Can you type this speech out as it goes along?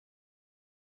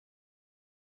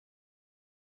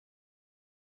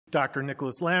Dr.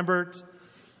 Nicholas Lambert.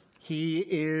 He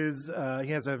has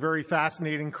a very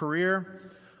fascinating career,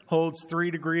 holds 3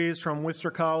 degrees from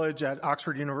Worcester College at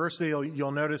Oxford University.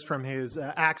 You'll notice from his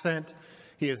accent,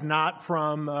 he is not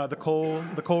from the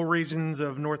coal regions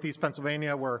of Northeast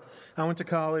Pennsylvania where I went to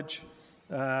college.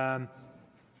 So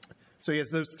he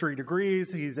has those 3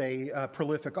 degrees. He's a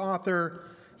prolific author.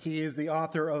 He is the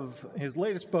author of his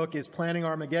latest book is Planning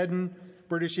Armageddon,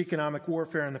 British Economic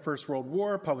Warfare in the First World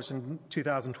War, published in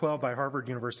 2012 by Harvard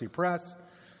University Press.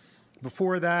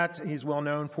 Before that, he's well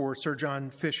known for Sir John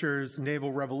Fisher's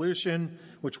Naval Revolution,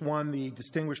 which won the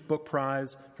Distinguished Book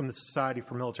Prize from the Society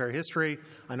for Military History.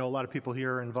 I know a lot of people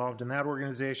here are involved in that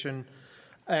organization.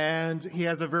 And he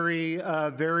has a very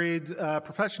varied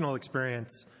professional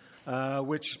experience,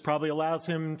 which probably allows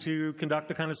him to conduct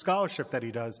the kind of scholarship that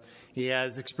he does. He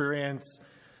has experience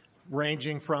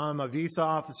ranging from a visa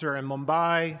officer in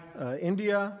Mumbai,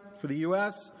 India, for the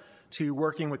U.S., to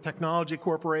working with technology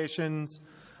corporations,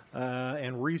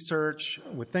 and research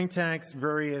with think tanks,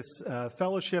 various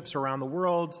fellowships around the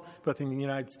world, both in the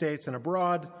United States and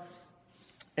abroad.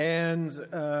 And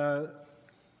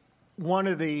one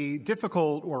of the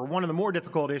more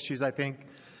difficult issues, I think,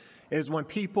 is when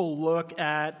people look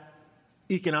at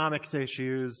economics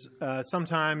issues.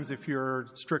 Sometimes if you're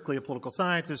strictly a political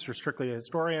scientist or strictly a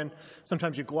historian,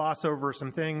 sometimes you gloss over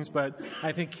some things, but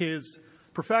I think his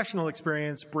professional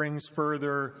experience brings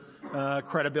further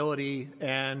credibility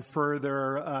and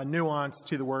further nuance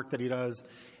to the work that he does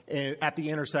at the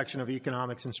intersection of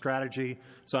economics and strategy.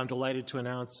 So I'm delighted to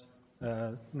announce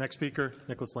next speaker,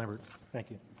 Nicholas Lambert.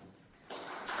 Thank you.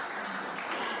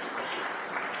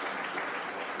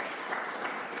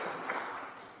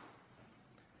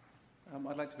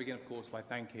 I'd like to begin, of course, by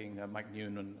thanking Mike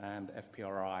Noonan and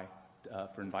FPRI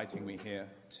for inviting me here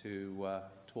to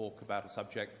talk about a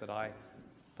subject that I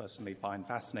personally find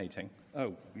fascinating.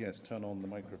 Oh, yes, turn on the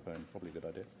microphone, probably a good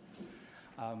idea.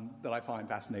 That I find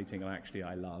fascinating and actually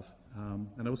I love.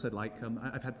 And also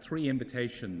I've had 3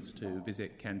 invitations to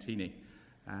visit Cantini,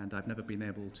 and I've never been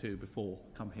able to before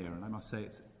come here, and I must say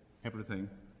it's everything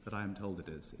that I am told it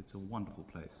is. It's a wonderful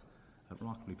place,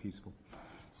 remarkably peaceful.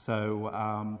 So,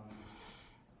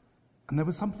 and there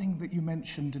was something that you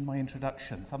mentioned in my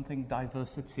introduction, something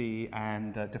diversity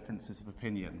and differences of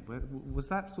opinion. Was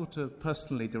that sort of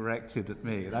personally directed at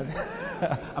me?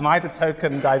 Am I the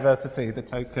token diversity, the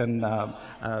token,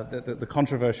 the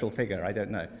controversial figure? I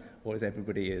don't know. Or is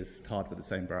everybody tarred with the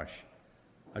same brush?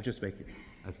 I'm just making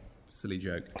a silly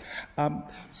joke.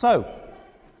 So,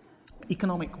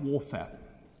 economic warfare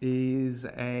is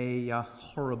a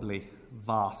horribly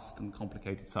vast and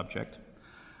complicated subject.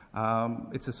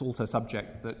 It's also a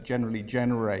subject that generally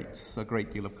generates a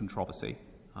great deal of controversy,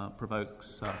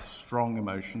 provokes strong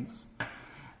emotions,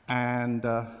 and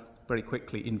very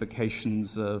quickly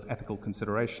invocations of ethical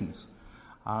considerations.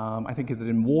 I think that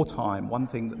in wartime, one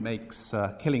thing that makes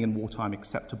killing in wartime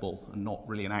acceptable and not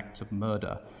really an act of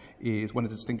murder is when a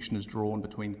distinction is drawn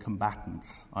between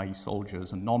combatants, i.e.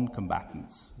 soldiers, and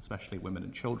non-combatants, especially women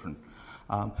and children.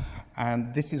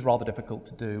 And this is rather difficult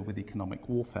to do with economic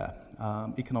warfare.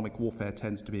 Economic warfare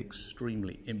tends to be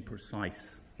extremely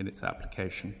imprecise in its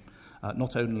application,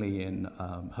 not only in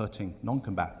hurting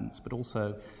non-combatants, but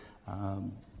also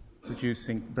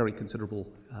producing very considerable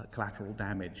collateral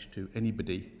damage to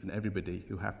anybody and everybody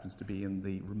who happens to be in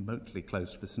the remotely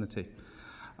close vicinity.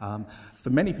 For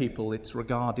many people, it's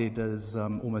regarded as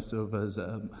almost as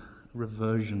a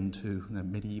reversion to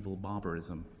medieval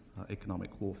barbarism, economic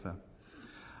warfare.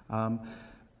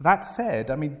 That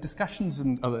said, I mean, discussions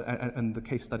and the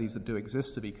case studies that do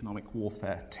exist of economic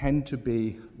warfare tend to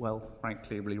be, well,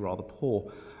 frankly, really rather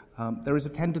poor. There is a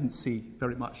tendency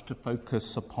very much to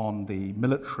focus upon the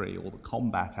military or the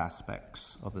combat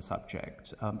aspects of the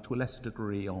subject, to a lesser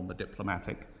degree on the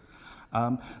diplomatic,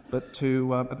 but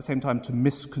to, at the same time, to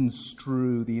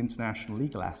misconstrue the international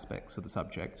legal aspects of the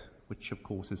subject, which, of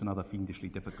course, is another fiendishly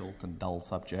difficult and dull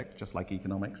subject, just like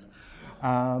economics,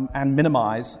 and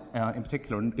minimize, in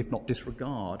particular, if not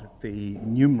disregard, the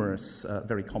numerous,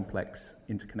 very complex,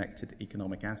 interconnected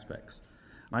economic aspects.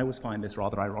 And I always find this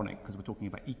rather ironic, because we're talking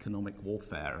about economic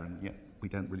warfare, and yet we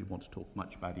don't really want to talk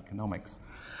much about economics.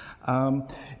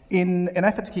 In an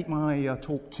effort to keep my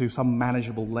talk to some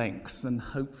manageable length and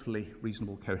hopefully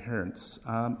reasonable coherence,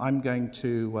 I'm going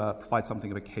to provide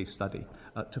something of a case study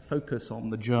to focus on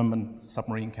the German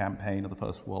submarine campaign of the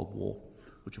First World War,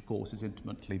 which of course is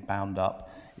intimately bound up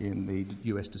in the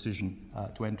US decision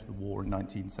to enter the war in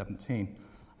 1917.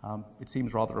 It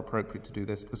seems rather appropriate to do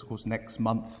this because, of course, next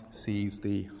month sees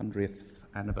the 100th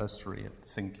anniversary of the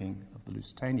sinking of the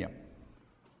Lusitania.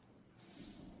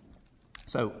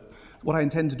 So, What I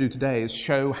intend to do today is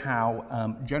show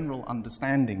how general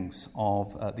understandings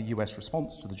of the US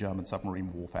response to the German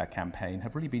submarine warfare campaign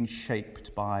have really been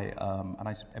shaped by, and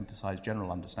I emphasize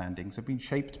general understandings, have been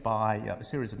shaped by a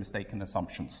series of mistaken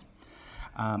assumptions.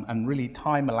 And really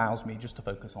time allows me just to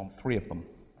focus on three of them.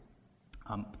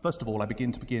 First of all, I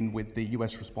begin with the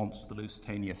US response to the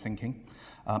Lusitania sinking.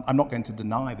 I'm not going to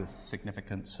deny the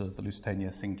significance of the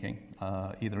Lusitania sinking,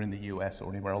 either in the US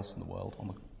or anywhere else in the world.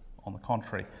 On the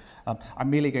contrary,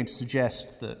 I'm merely going to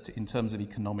suggest that in terms of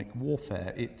economic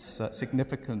warfare, its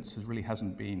significance really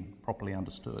hasn't been properly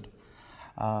understood.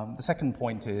 The second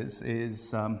point is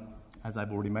as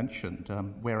I've already mentioned,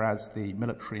 whereas the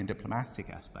military and diplomatic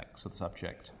aspects of the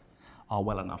subject are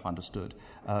well enough understood,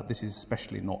 this is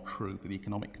especially not true for the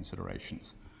economic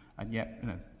considerations. And yet,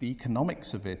 the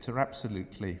economics of it are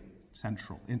absolutely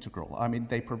central, integral. I mean,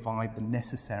 they provide the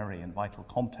necessary and vital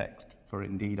context for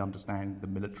indeed understanding the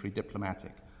military,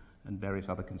 diplomatic, and various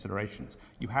other considerations.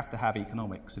 You have to have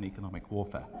economics in economic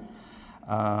warfare.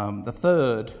 The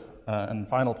third and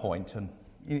final point, and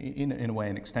in a way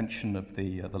an extension of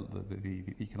the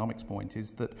economics point,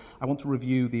 is that I want to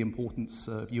review the importance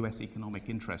of US economic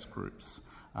interest groups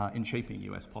in shaping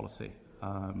US policy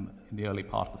in the early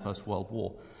part of the First World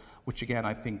War, which again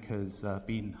I think has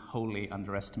been wholly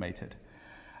underestimated.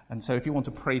 And so if you want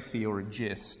a précis or a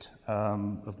gist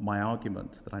of my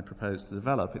argument that I propose to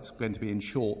develop, it's going to be in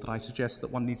short that I suggest that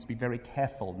one needs to be very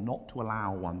careful not to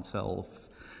allow oneself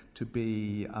to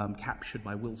be captured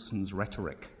by Wilson's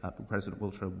rhetoric, President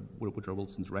Woodrow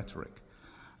Wilson's rhetoric,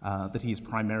 that he is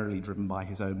primarily driven by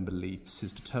his own beliefs,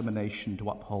 his determination to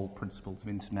uphold principles of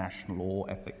international law,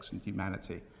 ethics, and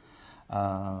humanity.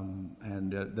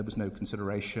 And there was no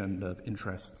consideration of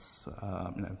interests,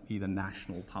 either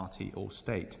national, party, or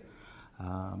state.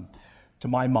 To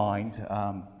my mind,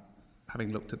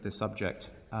 having looked at this subject,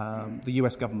 the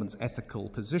US government's ethical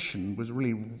position was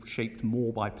really shaped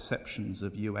more by perceptions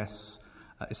of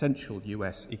essential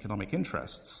US economic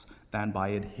interests than by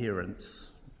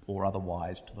adherence or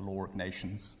otherwise to the law of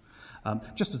nations.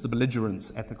 Just as the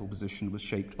belligerents' ethical position was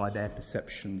shaped by their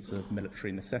perceptions of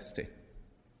military necessity.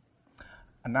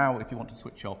 And now, if you want to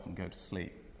switch off and go to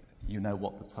sleep, you know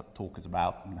what the talk is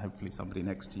about, and hopefully somebody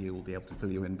next to you will be able to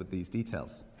fill you in with these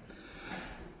details.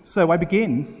 So I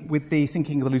begin with the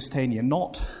sinking of the Lusitania,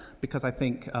 not because I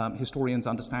think historians'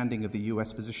 understanding of the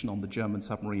US position on the German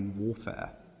submarine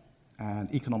warfare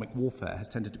and economic warfare has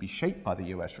tended to be shaped by the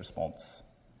US response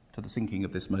to the sinking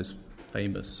of this most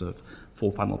famous of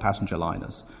four-funnel passenger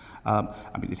liners.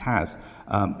 It has.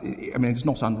 It's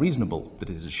not unreasonable that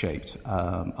it has shaped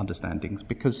understandings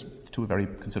because, to a very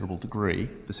considerable degree,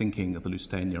 the sinking of the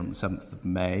Lusitania on the 7th of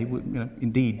May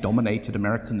indeed dominated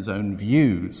Americans' own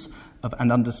views of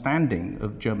an understanding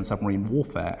of German submarine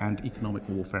warfare and economic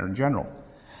warfare in general.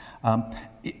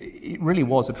 It really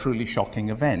was a truly shocking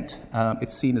event.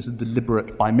 It's seen as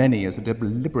by many as a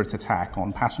deliberate attack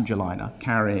on passenger liner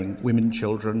carrying women,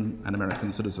 children, and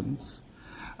American citizens.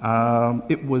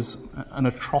 It was an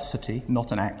atrocity,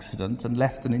 not an accident, and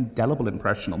left an indelible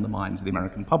impression on the minds of the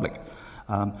American public.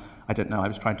 I don't know, I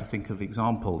was trying to think of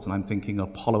examples, and I'm thinking of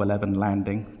Apollo 11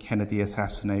 landing, Kennedy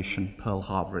assassination, Pearl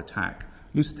Harbor attack.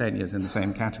 Lusitania is in the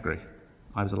same category.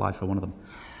 I was alive for one of them,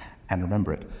 and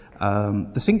remember it.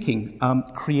 The sinking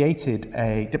created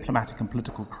a diplomatic and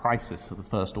political crisis of the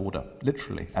first order,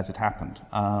 literally, as it happened.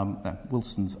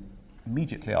 Wilson's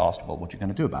immediately asked, well, what are you going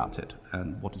to do about it?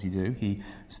 And what does he do? He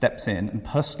steps in and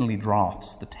personally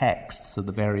drafts the texts of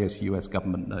the various US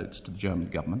government notes to the German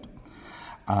government.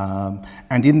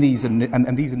 And these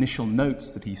initial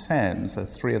notes that he sends,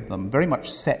 there's three of them, very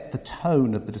much set the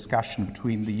tone of the discussion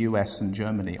between the US and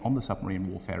Germany on the submarine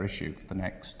warfare issue for the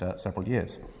next several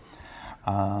years,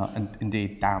 and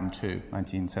indeed down to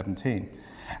 1917.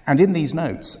 And in these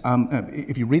notes,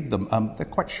 if you read them, they're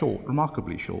quite short,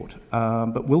 remarkably short.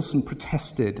 But Wilson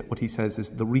protested what he says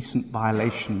is the recent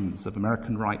violations of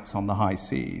American rights on the high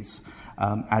seas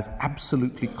as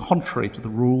absolutely contrary to the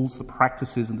rules, the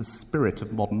practices, and the spirit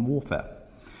of modern warfare.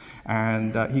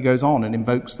 And he goes on and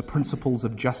invokes the principles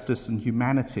of justice and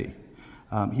humanity.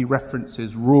 He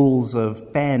references rules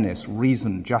of fairness,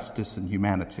 reason, justice, and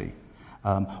humanity.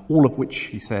 All of which,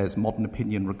 he says, modern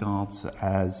opinion regards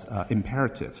as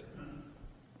imperative.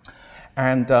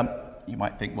 And you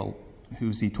might think, well,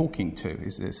 who's he talking to?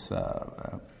 Is this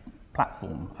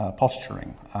platform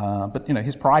posturing? But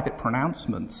his private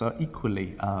pronouncements are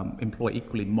employ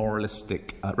equally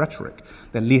moralistic rhetoric.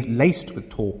 They're laced with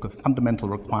talk of fundamental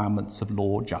requirements of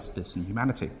law, justice, and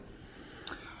humanity.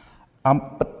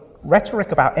 But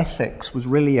rhetoric about ethics was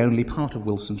really only part of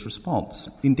Wilson's response.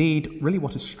 Indeed, really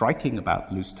what is striking about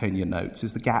the Lusitania notes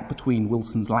is the gap between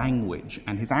Wilson's language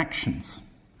and his actions.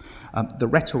 The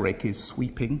rhetoric is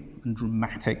sweeping and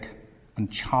dramatic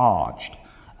and charged,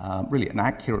 really an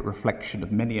accurate reflection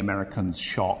of many Americans'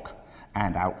 shock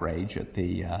and outrage at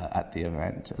the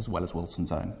event, as well as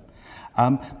Wilson's own.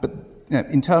 But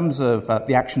in terms of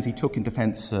the actions he took in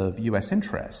defense of US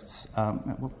interests,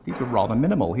 well, these were rather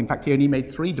minimal. In fact, he only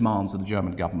made 3 demands of the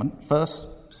German government. First,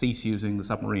 cease using the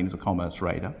submarine as a commerce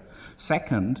raider.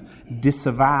 Second,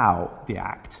 disavow the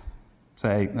act,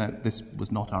 say, no, this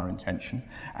was not our intention.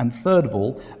 And third of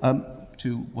all,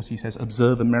 to what he says,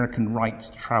 observe American rights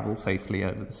to travel safely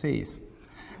over the seas.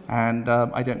 And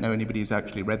I don't know anybody who's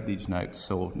actually read these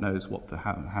notes or knows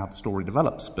how the story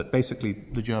develops, but basically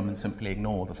the Germans simply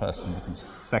ignore the first and the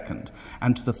second.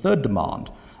 And to the third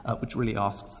demand, which really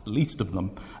asks the least of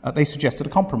them, they suggested a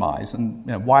compromise.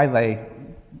 And why they,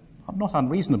 not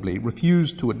unreasonably,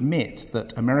 refused to admit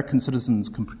that American citizens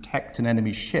can protect an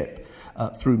enemy's ship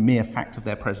through mere fact of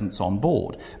their presence on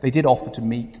board. They did offer to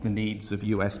meet the needs of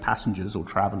US passengers or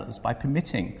travelers by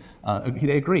permitting,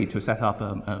 they agreed to set up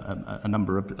a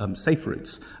number of safe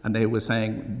routes, and they were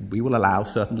saying, we will allow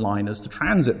certain liners to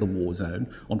transit the war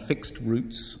zone on fixed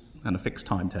routes and a fixed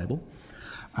timetable.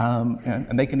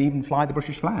 And they can even fly the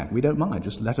British flag. We don't mind.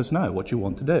 Just let us know what you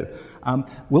want to do.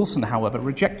 Wilson, however,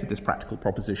 rejected this practical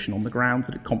proposition on the grounds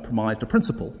that it compromised a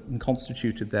principle and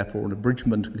constituted, therefore, an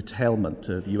abridgment and curtailment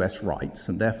of US rights,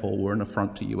 and therefore were an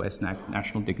affront to US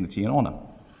national dignity and honour.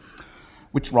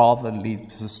 Which rather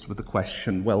leaves us with the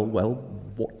question, well,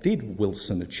 what did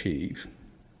Wilson achieve?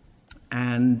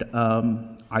 And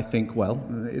I think, well,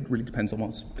 it really depends on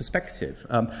one's perspective.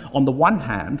 On the one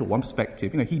hand, or one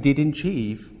perspective, he did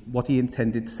achieve what he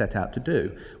intended to set out to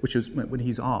do, which was when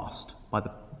he's asked by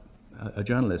a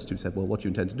journalist who said, well, what do you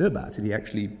intend to do about it? He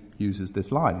actually uses this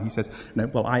line. He says,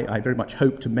 well, I very much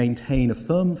hope to maintain a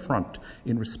firm front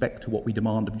in respect to what we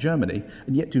demand of Germany,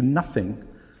 and yet do nothing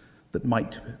that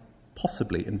might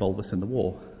possibly involve us in the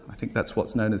war. I think that's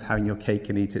what's known as having your cake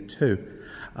and eat it too.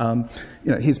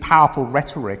 His powerful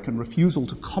rhetoric and refusal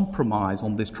to compromise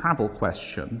on this travel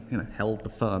question, held the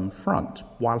firm front,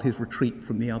 while his retreat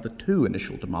from the other 2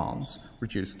 initial demands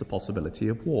reduced the possibility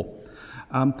of war.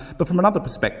 But from another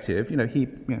perspective,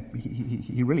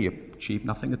 he really achieved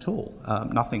nothing at all,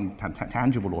 nothing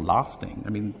tangible or lasting. I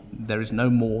mean, there is no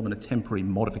more than a temporary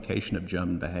modification of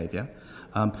German behaviour.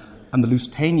 And the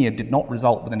Lusitania did not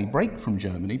result with any break from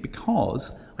Germany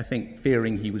because, I think,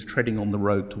 fearing he was treading on the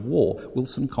road to war,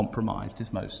 Wilson compromised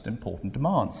his most important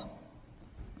demands.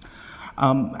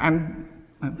 And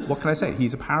what can I say?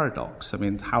 He's a paradox. I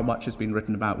mean, how much has been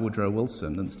written about Woodrow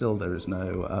Wilson, and still there is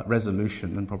no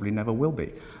resolution and probably never will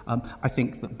be. I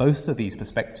think that both of these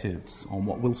perspectives on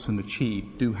what Wilson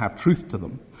achieved do have truth to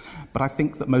them, but I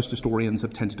think that most historians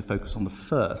have tended to focus on the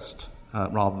first,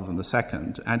 rather than the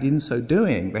second. And in so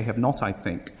doing, they have not, I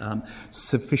think,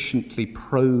 sufficiently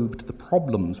probed the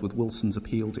problems with Wilson's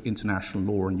appeal to international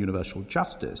law and universal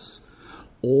justice,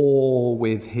 or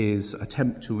with his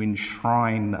attempt to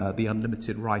enshrine the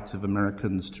unlimited right of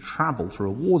Americans to travel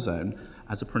through a war zone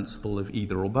as a principle of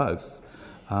either or both.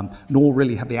 Nor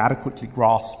really have they adequately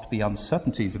grasped the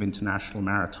uncertainties of international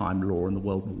maritime law in the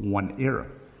World War I era.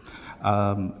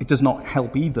 It does not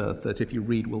help either that if you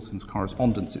read Wilson's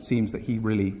correspondence, it seems that he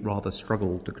really rather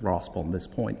struggled to grasp on this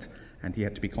point, and he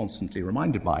had to be constantly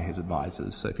reminded by his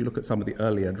advisors. So if you look at some of the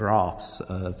earlier drafts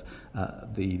of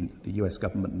the US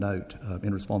government note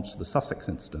in response to the Sussex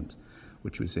incident,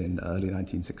 which was in early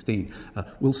 1916,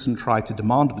 Wilson tried to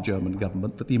demand of the German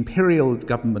government that the imperial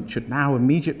government should now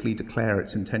immediately declare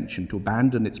its intention to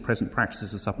abandon its present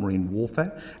practices of submarine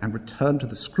warfare and return to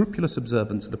the scrupulous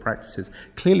observance of the practices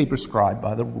clearly prescribed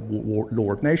by the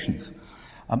law of nations.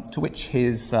 To which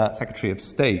his Secretary of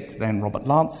State, then Robert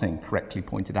Lansing, correctly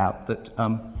pointed out that,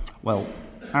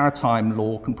 maritime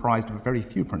law comprised of very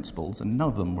few principles and none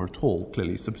of them were at all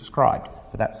clearly subscribed,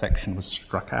 so that section was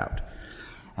struck out.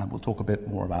 We'll talk a bit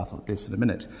more about this in a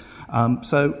minute.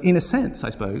 So, in a sense, I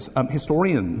suppose,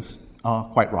 historians are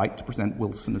quite right to present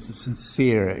Wilson as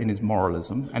sincere in his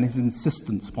moralism and his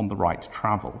insistence upon the right to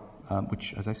travel,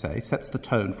 which, as I say, sets the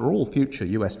tone for all future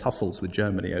US tussles with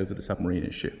Germany over the submarine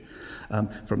issue.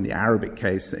 From the Arabic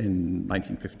case in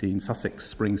 1915, Sussex,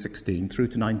 spring 16, through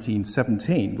to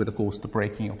 1917, with, of course, the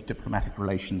breaking of diplomatic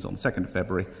relations on the 2nd of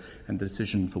February and the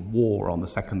decision for war on the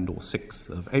 2nd or 6th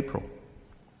of April.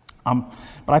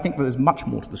 But I think that there's much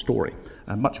more to the story,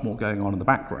 much more going on in the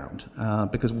background,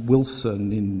 because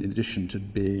Wilson, in addition to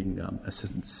being a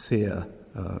sincere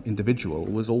individual,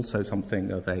 was also something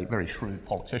of a very shrewd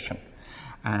politician.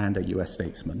 and a US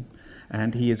statesman,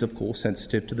 and he is, of course,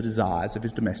 sensitive to the desires of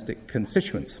his domestic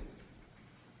constituents.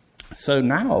 So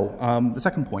now, the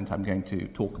second point I'm going to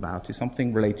talk about is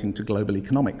something relating to global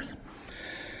economics.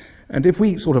 And if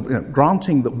we sort of,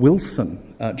 granting that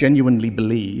Wilson genuinely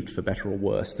believed, for better or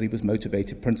worse, that he was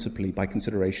motivated principally by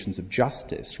considerations of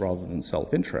justice rather than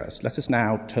self-interest, let us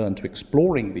now turn to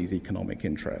exploring these economic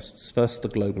interests, first the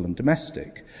global and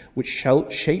domestic, which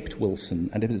shaped Wilson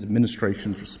and his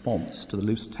administration's response to the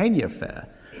Lusitania affair,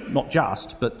 not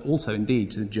just, but also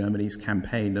indeed to Germany's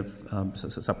campaign of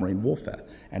submarine warfare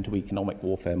and to economic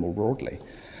warfare more broadly.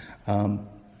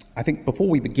 I think before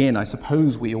we begin, I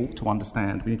suppose we ought to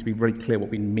understand, we need to be very clear what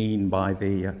we mean by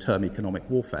the term economic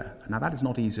warfare. Now, that is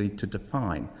not easy to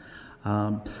define.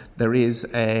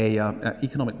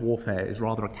 Economic warfare is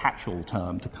rather a catch-all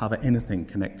term to cover anything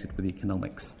connected with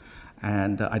economics.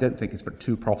 And I don't think it's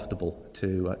too profitable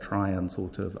to try and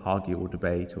sort of argue or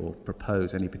debate or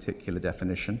propose any particular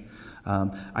definition.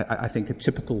 I think a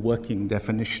typical working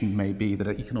definition may be that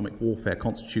economic warfare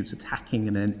constitutes attacking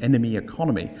an enemy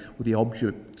economy with the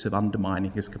object of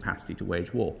undermining his capacity to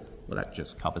wage war. Well, that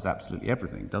just covers absolutely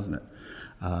everything, doesn't it?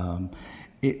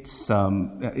 It's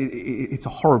a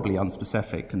horribly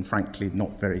unspecific and, frankly,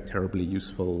 not very terribly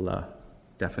useful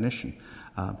definition.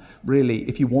 Really,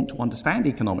 if you want to understand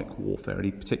economic warfare at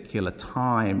any particular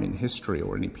time in history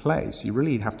or any place, you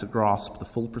really have to grasp the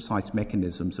full precise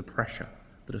mechanisms of pressure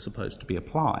that are supposed to be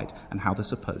applied and how they're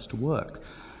supposed to work.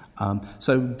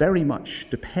 So very much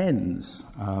depends,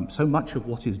 so much of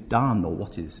what is done or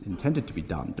what is intended to be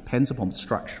done depends upon the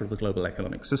structure of the global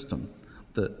economic system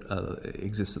that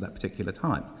exists at that particular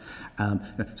time.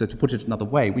 So to put it another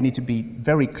way, we need to be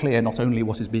very clear not only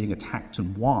what is being attacked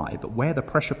and why, but where the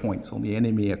pressure points on the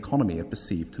enemy economy are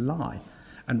perceived to lie.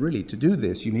 And really, to do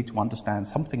this, you need to understand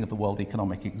something of the world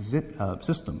economic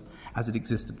system as it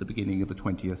existed at the beginning of the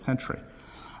 20th century.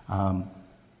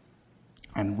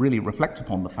 And really reflect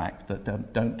upon the fact that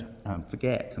don't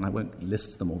forget, and I won't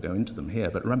list them or go into them here,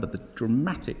 but remember the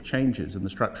dramatic changes in the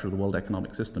structure of the world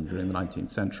economic system during the 19th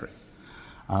century.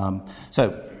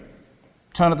 So,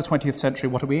 turn of the 20th century,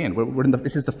 what are we in?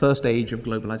 This is the first age of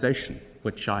globalization,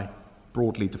 which I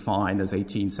broadly define as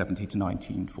 1870 to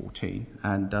 1914.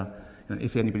 And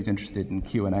if anybody's interested in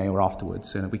Q&A or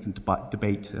afterwards, we can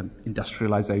debate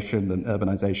industrialization and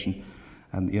urbanization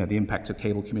and the impact of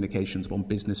cable communications on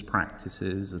business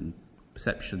practices and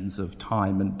perceptions of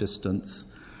time and distance.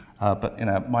 But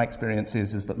my experience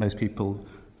is that most people,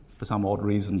 for some odd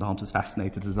reason, aren't as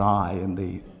fascinated as I in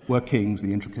the workings,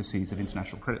 the intricacies of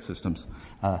international credit systems.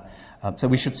 So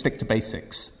we should stick to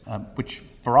basics, which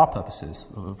for our purposes,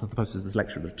 or for the purposes of this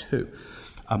lecture, there are two.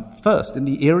 First, in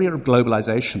the area of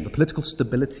globalization, the political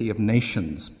stability of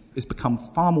nations has become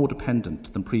far more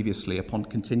dependent than previously upon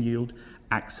continued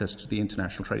access to the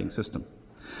international trading system.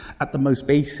 At the most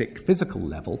basic physical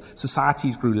level,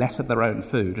 societies grew less of their own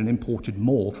food and imported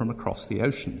more from across the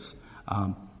oceans.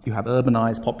 You have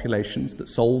urbanized populations that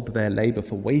sold their labor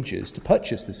for wages to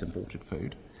purchase this imported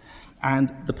food.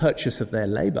 And the purchase of their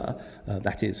labor,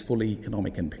 that is, full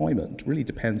economic employment, really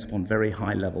depends upon very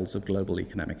high levels of global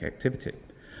economic activity.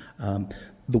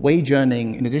 The wage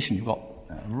earning, in addition, you've got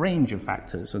a range of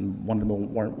factors, and one of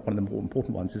the more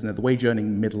important ones is that the wage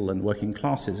earning middle and working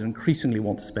classes increasingly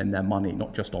want to spend their money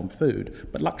not just on food,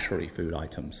 but luxury food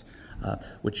items.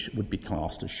 Which would be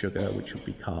classed as sugar, which would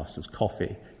be cast as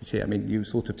coffee. You see, you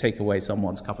sort of take away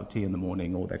someone's cup of tea in the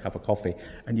morning or their cup of coffee,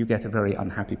 and you get a very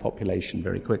unhappy population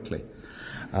very quickly.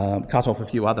 Cut off a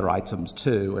few other items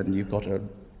too, and you've got an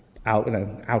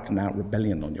out-and-out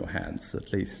rebellion on your hands.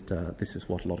 At least this is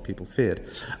what a lot of people feared.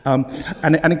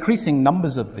 And increasing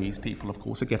numbers of these people, of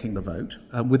course, are getting the vote,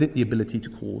 with it the ability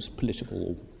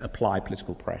to apply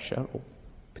political pressure, or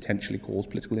potentially cause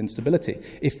political instability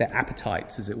if their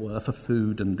appetites, as it were, for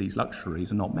food and these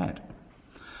luxuries are not met.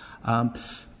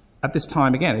 At this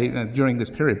time, again, during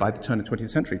this period, by the turn of the 20th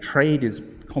century, trade is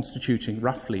constituting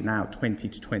roughly now 20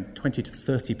 to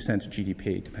 30% of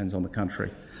GDP, depends on the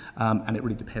country. And it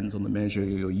really depends on the measure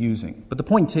you're using. But the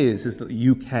point is that the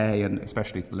UK, and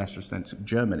especially to the lesser extent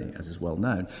Germany, as is well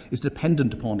known, is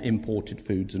dependent upon imported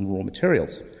foods and raw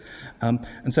materials. And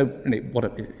so,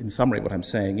 in summary, what I'm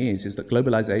saying is that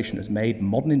globalization has made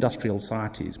modern industrial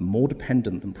societies more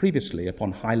dependent than previously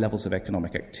upon high levels of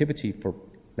economic activity for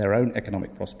their own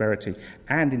economic prosperity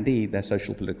and, indeed, their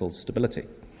social political stability.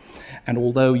 And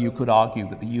although you could argue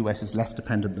that the US is less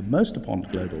dependent than most upon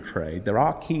global trade, there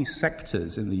are key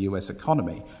sectors in the US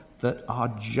economy that are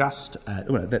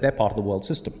they're part of the world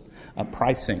system.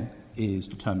 Pricing is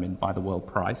determined by the world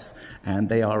price, and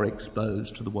they are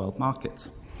exposed to the world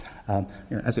markets.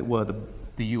 As it were,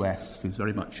 the US is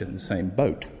very much in the same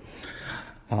boat.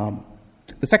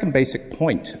 The second basic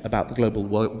point about the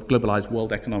globalized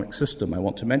world economic system I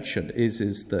want to mention is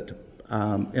that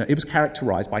it was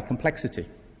characterized by complexity.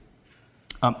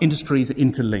 Industries are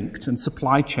interlinked, and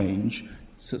supply chains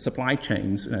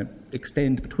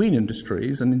extend between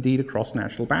industries and indeed across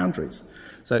national boundaries.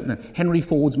 So Henry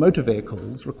Ford's motor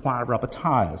vehicles require rubber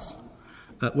tires.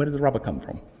 Where does the rubber come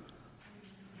from?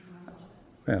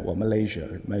 Well,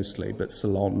 Malaysia mostly, but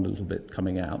Ceylon a little bit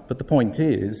coming out. But the point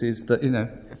is that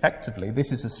effectively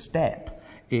this is a step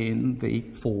in the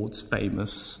Ford's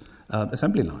famous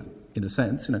assembly line. In a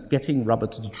sense, getting rubber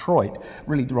to Detroit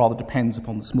really rather depends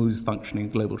upon the smooth functioning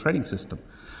global trading system.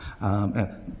 The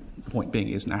point being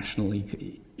is national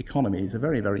economies are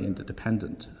very, very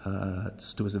interdependent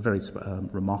to a very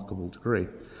remarkable degree.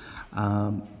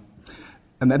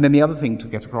 And then the other thing to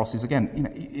get across is, again,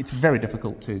 it's very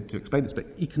difficult to explain this, but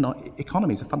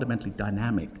economies are fundamentally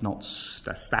dynamic, not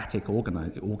static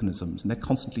organisms, and they're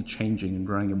constantly changing and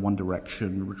growing in one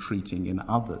direction, retreating in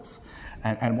others.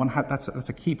 And that's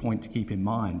a key point to keep in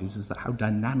mind, is that how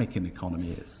dynamic an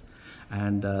economy is.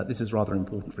 And this is rather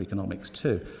important for economics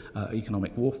too,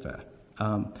 economic warfare.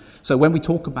 So when we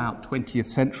talk about 20th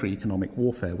century economic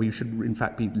warfare, we should in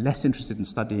fact be less interested in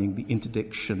studying the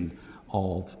interdiction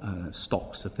of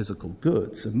stocks of physical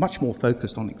goods, and much more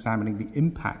focused on examining the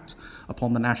impact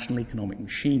upon the national economic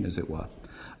machine, as it were.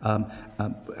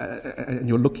 And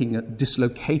you're looking at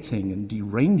dislocating and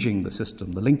deranging the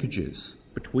system, the linkages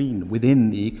within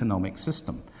the economic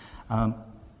system. And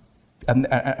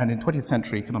in 20th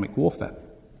century economic warfare,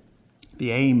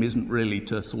 the aim isn't really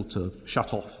to sort of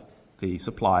shut off the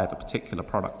supply of a particular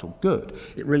product or good.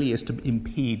 It really is to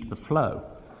impede the flow.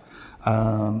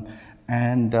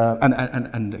 And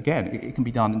again, it can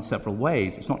be done in several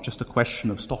ways. It's not just a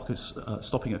question of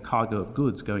stopping a cargo of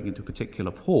goods going into a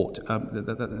particular port,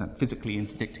 physically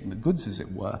interdicting the goods, as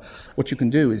it were. What you can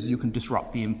do is you can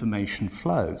disrupt the information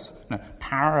flows. Now,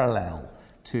 parallel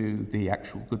to the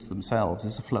actual goods themselves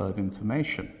is a flow of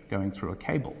information going through a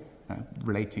cable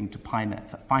relating to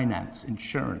finance,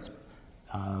 insurance,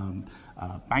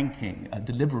 banking,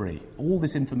 delivery. All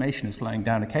this information is flowing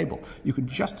down a cable. You could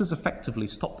just as effectively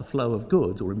stop the flow of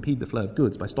goods or impede the flow of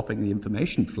goods by stopping the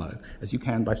information flow as you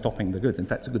can by stopping the goods. In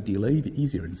fact, it's a good deal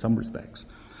easier in some respects.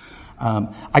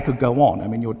 I could go on. I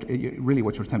mean, really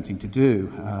what you're attempting to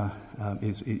do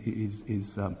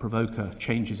is provoke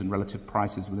changes in relative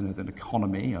prices within an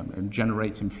economy and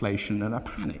generate inflation and a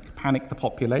panic the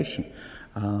population.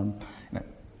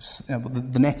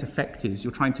 The net effect is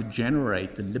you're trying to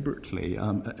generate deliberately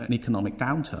an economic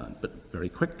downturn, but very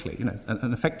quickly,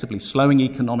 and effectively slowing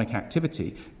economic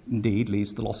activity indeed leads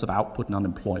to the loss of output and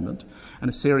unemployment, and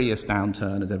a serious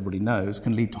downturn, as everybody knows,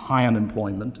 can lead to high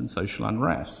unemployment and social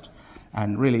unrest.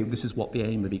 And really, this is what the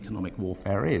aim of economic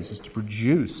warfare is to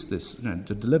produce this,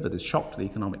 to deliver this shock to the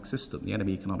economic system, the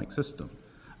enemy economic system,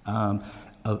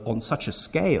 on such a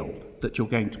scale that you're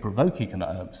going to provoke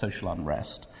social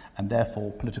unrest and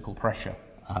therefore political pressure.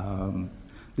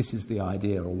 This is the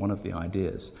idea, or one of the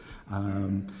ideas.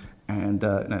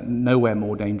 Nowhere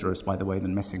more dangerous, by the way,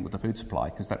 than messing with the food supply,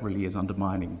 because that really is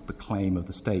undermining the claim of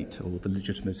the state or the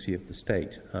legitimacy of the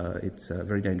state. It's a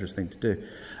very dangerous thing to do.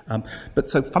 But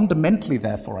so fundamentally,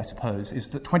 therefore, I suppose, is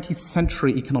that 20th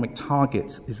century economic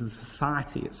targets is the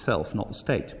society itself, not the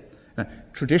state.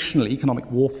 Traditionally, economic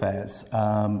warfares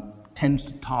tends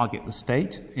to target the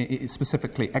state,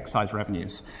 specifically excise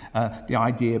revenues. The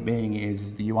idea being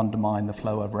is that you undermine the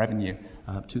flow of revenue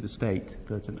to the state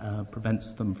that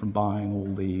prevents them from buying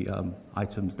all the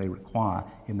items they require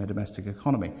in their domestic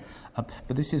economy. But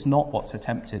this is not what's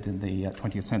attempted in the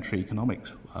 20th century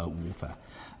economics warfare.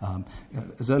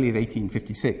 As early as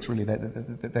 1856, really,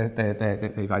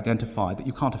 they've identified that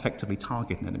you can't effectively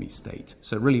target an enemy state.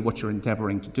 So really what you're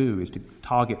endeavouring to do is to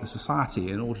target the society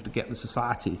in order to get the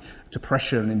society to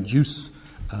pressure and induce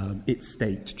its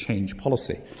state to change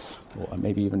policy, or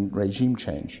maybe even regime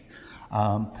change.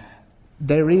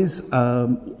 There is,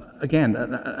 again,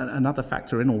 another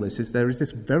factor in all this is there is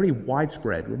this very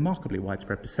widespread, remarkably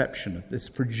widespread perception of this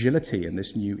fragility in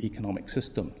this new economic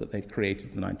system that they've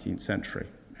created in the 19th century,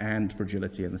 and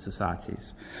fragility in the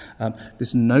societies.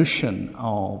 This notion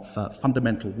of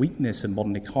fundamental weakness in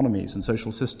modern economies and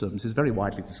social systems is very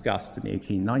widely discussed in the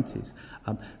 1890s.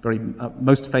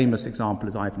 Most famous example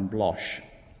is Ivan Bloch.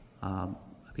 Are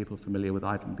people familiar with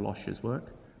Ivan Bloch's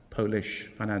work? Polish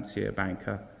financier,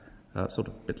 banker, sort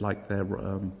of a bit like their,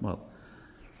 I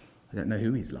don't know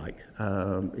who he's like.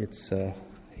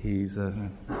 He's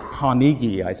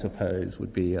Carnegie, I suppose,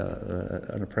 would be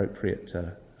an appropriate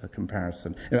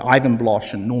comparison. Ivan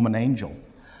Bloch and Norman Angell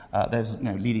There's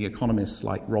leading economists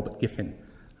like Robert Giffin.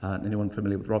 Anyone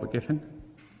familiar with Robert Giffin?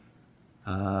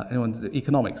 Anyone?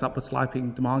 Economics, upward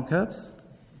sloping demand curves?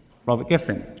 Robert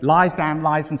Giffin. Lies, damn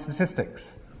lies, and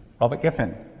statistics. Robert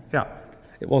Giffin. Yeah.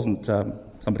 It wasn't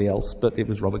somebody else, but it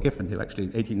was Robert Giffin who actually,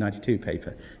 in 1892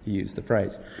 paper, he used the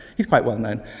phrase. He's quite well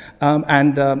known.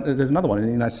 And there's another one in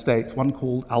the United States, one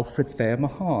called Alfred Thayer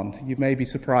Mahan. You may be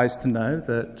surprised to know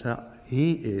that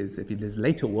he is, if in his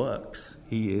later works,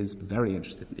 he is very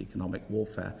interested in economic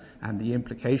warfare and the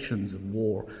implications of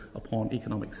war upon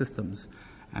economic systems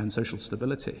and social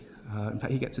stability. In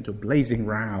fact, he gets into a blazing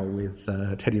row with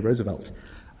Teddy Roosevelt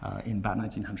in about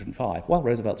 1905, while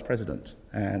Roosevelt's president.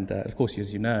 And, of course,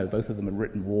 as you know, both of them had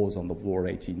written wars on the War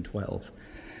 1812.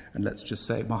 And let's just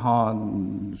say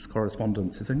Mahan's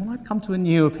correspondence is saying, well, I've come to a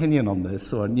new opinion on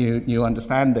this, or a new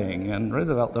understanding, and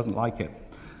Roosevelt doesn't like it.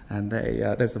 And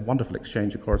there's a wonderful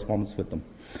exchange of correspondence with them.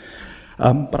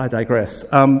 But I digress.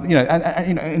 And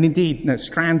indeed,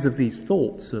 strands of these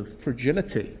thoughts of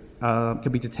fragility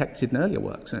can be detected in earlier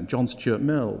works. John Stuart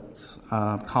Mills,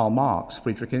 Karl Marx,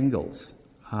 Friedrich Engels.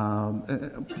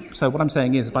 So what I'm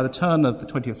saying is, by the turn of the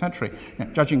 20th century,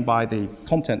 judging by the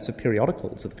contents of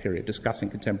periodicals of the period discussing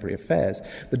contemporary affairs,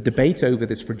 the debate over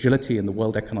this fragility in the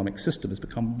world economic system has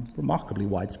become remarkably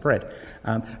widespread.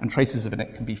 And traces of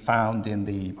it can be found in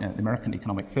the American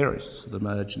economic theorists that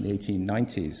emerged in the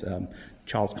 1890s.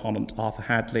 Charles Conant, Arthur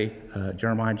Hadley,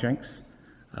 Jeremiah Jenks,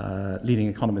 leading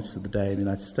economists of the day in the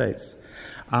United States.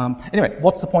 Anyway,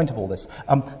 what's the point of all this?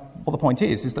 Well, the point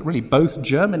is that really both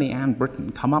Germany and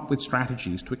Britain come up with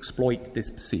strategies to exploit this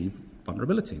perceived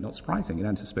vulnerability, not surprising, in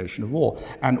anticipation of war.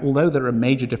 And although there are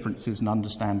major differences in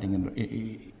understanding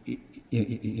and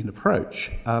in approach,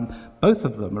 both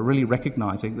of them are really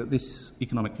recognizing that this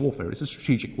economic warfare is a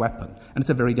strategic weapon, and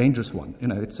it's a very dangerous one.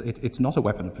 It's not a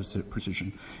weapon of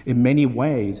precision. In many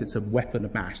ways, it's a weapon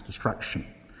of mass destruction.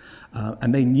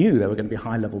 And they knew there were going to be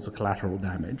high levels of collateral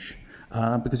damage,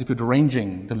 because if you're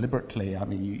deranging deliberately,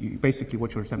 you basically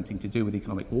what you're attempting to do with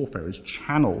economic warfare is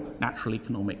channel natural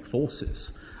economic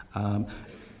forces,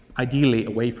 ideally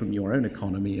away from your own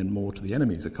economy and more to the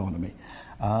enemy's economy.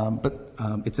 But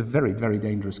it's a very, very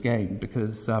dangerous game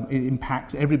because it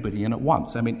impacts everybody and at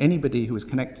once. Anybody who is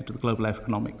connected to the global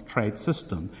economic trade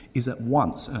system is at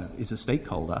once is a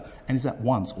stakeholder and is at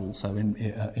once also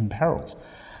imperiled.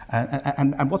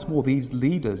 And what's more, these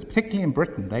leaders, particularly in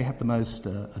Britain, they had the most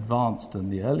advanced and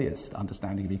the earliest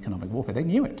understanding of economic warfare. They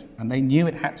knew it, and they knew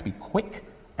it had to be quick,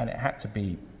 and it had to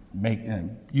be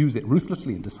use it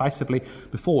ruthlessly and decisively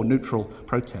before neutral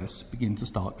protests begin to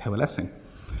start coalescing.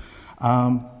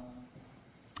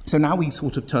 So now we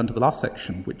sort of turn to the last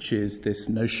section, which is this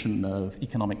notion of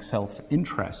economic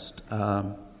self-interest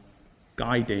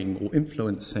guiding or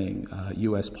influencing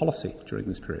US policy during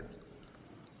this period.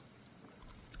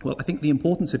 Well, I think the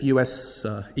importance of US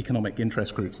economic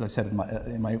interest groups, as I said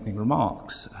in my opening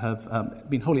remarks, have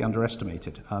been wholly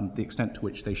underestimated, the extent to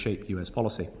which they shape US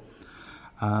policy.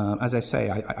 As I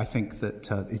say, I think that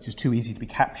it's just too easy to be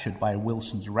captured by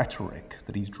Wilson's rhetoric,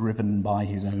 that he's driven by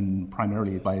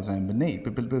primarily by his own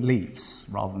beliefs,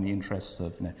 rather than the interests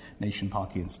of nation,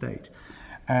 party, and state.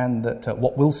 And that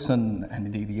what Wilson and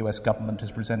indeed the US government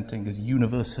is presenting as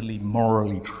universally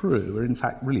morally true are in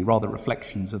fact really rather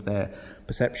reflections of their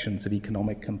perceptions of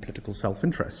economic and political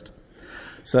self-interest.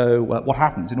 So what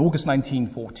happens? In August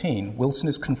 1914, Wilson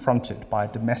is confronted by a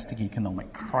domestic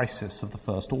economic crisis of the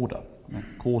first order,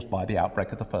 caused by the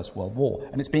outbreak of the First World War.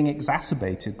 And it's being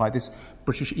exacerbated by this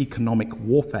British economic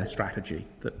warfare strategy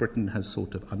that Britain has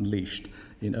sort of unleashed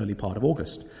in early part of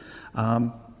August.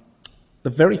 The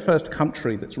very first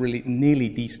country that's really nearly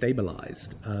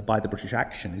destabilized by the British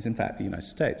action is, in fact, the United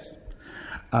States.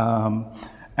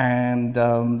 And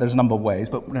there's a number of ways,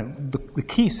 but the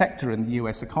key sector in the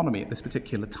US economy at this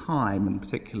particular time, in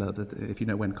particular, that if you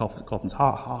know when cotton's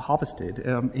harvested,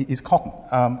 is cotton.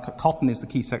 Cotton is the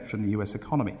key sector in the US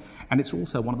economy, and it's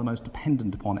also one of the most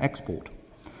dependent upon export,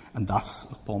 and thus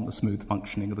upon the smooth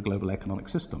functioning of the global economic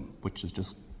system, which has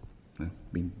just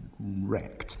been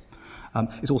wrecked.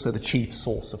 It's also the chief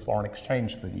source of foreign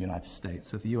exchange for the United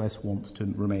States. If the US wants to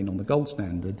remain on the gold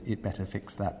standard, it better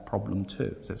fix that problem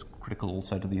too. So it's critical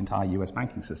also to the entire US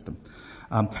banking system.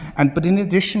 But in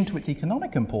addition to its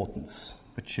economic importance,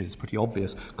 which is pretty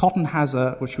obvious, cotton has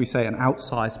an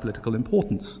outsized political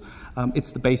importance.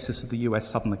 It's the basis of the US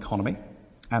Southern economy.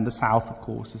 And the South, of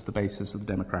course, is the basis of the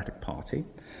Democratic Party.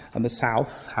 And the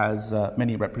South has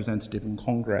many representatives in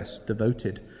Congress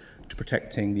devoted to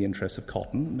protecting the interests of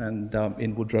cotton. And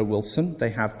in Woodrow Wilson, they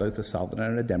have both a Southerner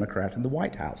and a Democrat in the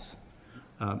White House,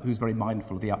 who's very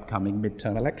mindful of the upcoming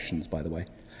midterm elections, by the way.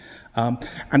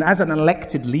 And as an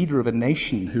elected leader of a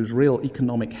nation whose real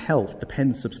economic health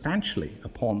depends substantially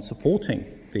upon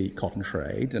supporting the cotton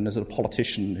trade, and as a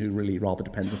politician who really rather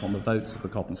depends upon the votes of the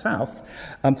Cotton South,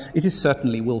 it is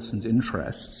certainly Wilson's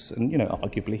interests and,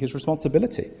 arguably his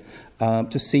responsibility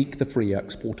to seek the free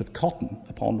export of cotton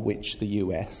upon which the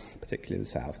US, particularly the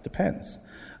South, depends.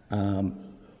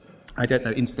 I don't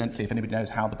know, incidentally, if anybody knows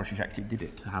how the British actually did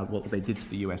it, what they did to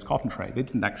the US cotton trade. They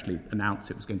didn't actually announce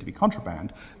it was going to be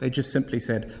contraband. They just simply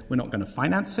said, we're not going to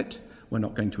finance it, we're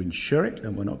not going to insure it,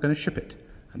 and we're not going to ship it.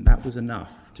 And that was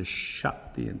enough to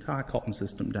shut the entire cotton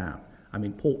system down. I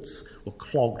mean, ports were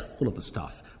clogged full of the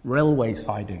stuff. Railway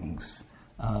sidings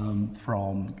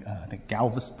from, I think,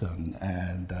 Galveston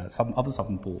and some other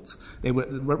southern ports.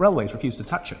 Railways refused to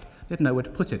touch it. They didn't know where to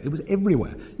put it. It was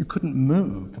everywhere. You couldn't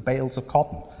move the bales of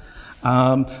cotton.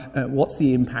 What's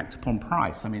the impact upon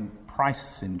price? I mean,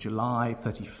 price in July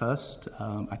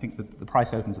 31st, I think the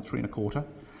price opens at 3.25,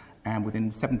 and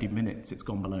within 70 minutes it's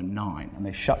gone below 9, and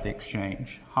they shut the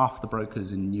exchange. Half the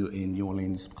brokers in New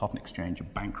Orleans Cotton Exchange are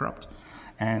bankrupt,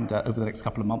 and over the next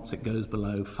couple of months it goes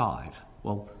below 5.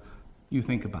 Well, you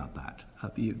think about that.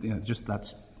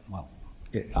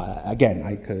 Again,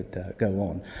 I could go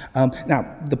on. Now,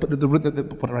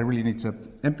 what I really need to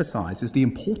emphasize is the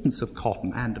importance of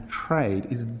cotton and of trade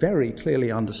is very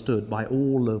clearly understood by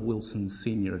all of Wilson's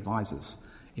senior advisors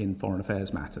in foreign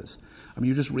affairs matters. I mean,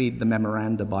 you just read the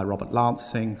memoranda by Robert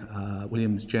Lansing,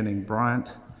 Williams Jennings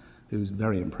Bryant, who's a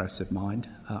very impressive mind.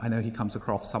 I know he comes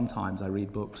across, sometimes I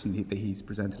read books and he's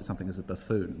presented as something as a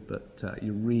buffoon, but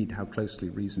you read how closely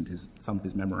reasoned some of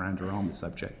his memoranda are on the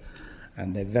subject,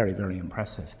 and they're very, very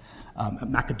impressive.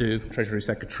 McAdoo, Treasury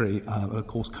Secretary, of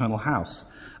course, Colonel House.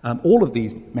 All of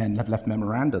these men have left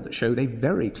memoranda that show they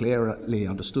very clearly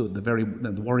understood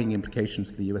the worrying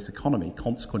implications for the US economy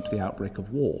consequent to the outbreak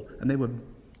of war, and they were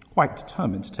quite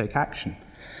determined to take action.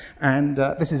 And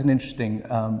this is an interesting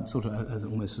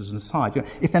almost as an aside.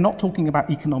 If they're not talking about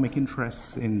economic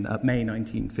interests in May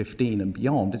 1915 and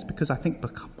beyond, it's because I think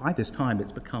by this time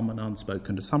it's become an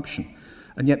unspoken assumption.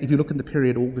 And yet, if you look in the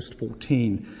period August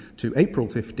 14 to April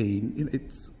 15,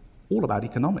 it's all about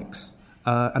economics.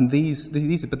 But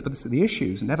the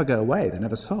issues never go away; they're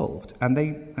never solved, and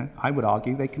I would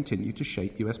argue, they continue to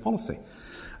shape U.S. policy.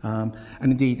 And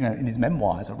indeed, in his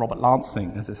memoirs, Robert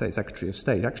Lansing, as I say, Secretary of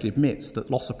State, actually admits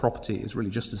that loss of property is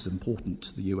really just as important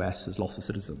to the US as loss of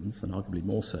citizens, and arguably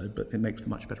more so, but it makes for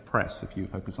much better press if you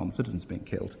focus on citizens being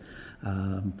killed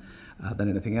than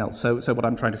anything else. So what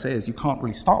I'm trying to say is you can't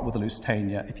really start with the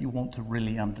Lusitania if you want to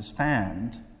really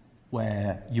understand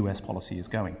where US policy is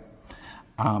going.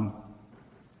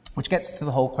 Which gets to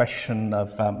the whole question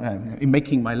of, in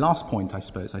making my last point, I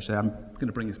suppose, I'm going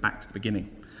to bring us back to the beginning.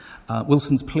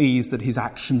 Wilson's pleased that his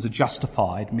actions are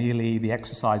justified merely the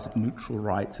exercise of neutral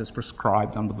rights as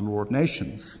prescribed under the law of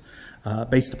nations,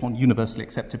 based upon universally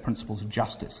accepted principles of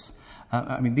justice.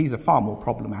 These are far more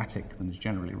problematic than is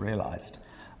generally realized.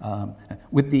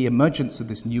 With the emergence of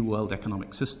this new world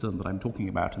economic system that I'm talking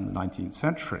about in the 19th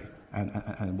century,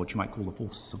 and what you might call the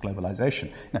forces of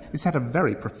globalization. Now, this had a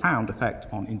very profound effect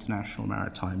on international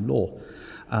maritime law.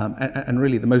 And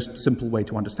really the most simple way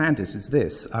to understand it is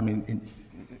this.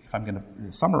 If I'm going to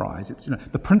summarize, it's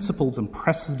the principles and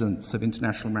precedents of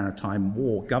international maritime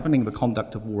law governing the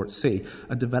conduct of war at sea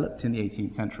are developed in the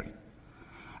 18th century.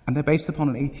 And they're based upon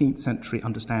an 18th century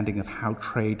understanding of how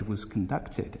trade was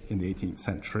conducted in the 18th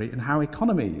century and how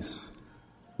economies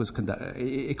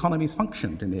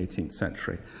functioned in the 18th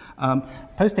century.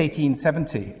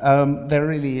 Post-1870, there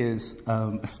really is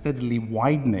a steadily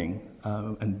widening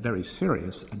and very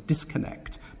serious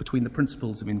disconnect between the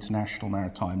principles of international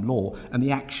maritime law and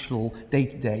the actual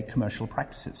day-to-day commercial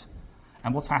practices.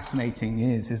 And what's fascinating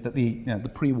is that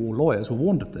the pre-war lawyers were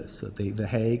warned of this. The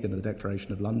Hague and the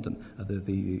Declaration of London,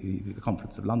 the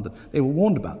Conference of London, they were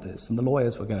warned about this, and the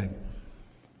lawyers were going,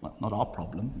 well, not our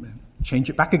problem,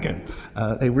 change it back again.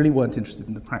 They really weren't interested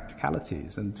in the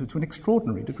practicalities, and to an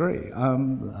extraordinary degree.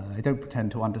 I don't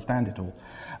pretend to understand it all.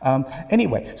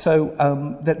 Anyway, so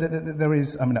there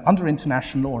is, under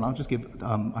international law, and I'll just give,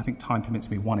 I think time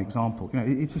permits me one example.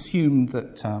 It's assumed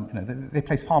that they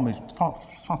place far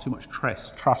too much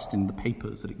trust in the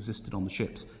papers that existed on the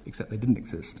ships, except they didn't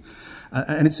exist.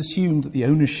 And it's assumed that the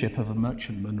ownership of a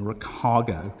merchantman or a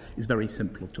cargo is very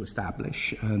simple to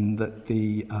establish, and that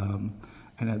the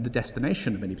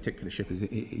destination of any particular ship is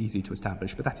easy to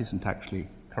establish, but that isn't actually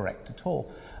correct at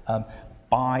all.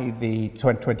 By the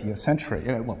 20th century,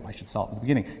 I should start at the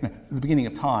beginning. At the beginning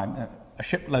of time, a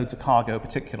ship loads a cargo at a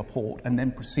particular port and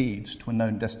then proceeds to a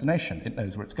known destination. It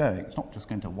knows where it's going. It's not just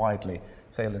going to widely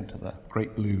sail into the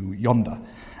great blue yonder.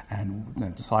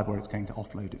 and decide where it's going to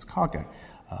offload its cargo.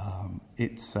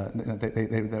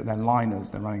 They're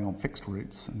liners, they're running on fixed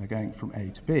routes, and they're going from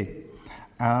A to B.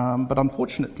 But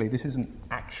unfortunately, this isn't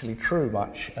actually true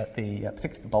much at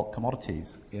particularly the bulk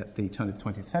commodities at the turn of the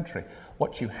 20th century.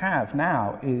 What you have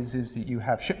now is that you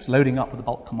have ships loading up with a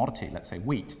bulk commodity, let's say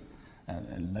wheat,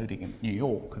 and loading in New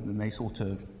York, and then they sort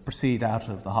of proceed out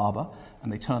of the harbour,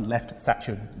 and they turn left at the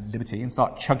Statue of Liberty and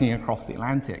start chugging across the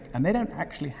Atlantic, and they don't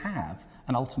actually have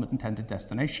an ultimate intended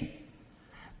destination.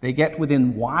 They get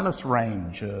within wireless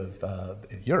range of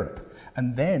Europe,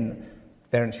 and then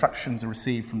their instructions are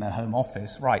received from their home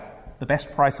office, right, the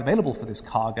best price available for this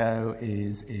cargo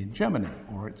is in Germany,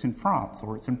 or it's in France,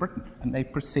 or it's in Britain, and they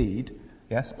proceed,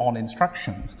 yes, on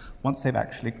instructions once they've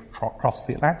actually crossed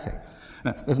the Atlantic.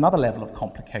 Now, there's another level of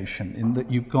complication in that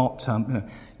you've got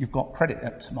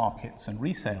credit markets and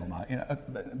resale markets.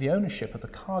 The ownership of the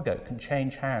cargo can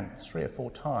change hands 3 or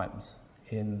 4 times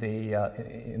in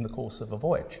the course of a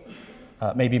voyage,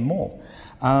 maybe more.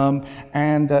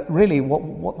 Really,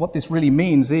 what this really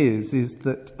means is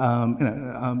that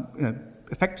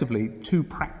effectively 2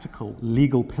 practical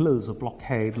legal pillars of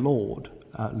blockade law,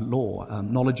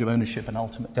 knowledge of ownership and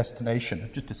ultimate destination,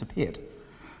 have just disappeared.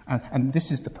 And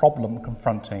this is the problem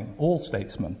confronting all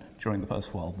statesmen during the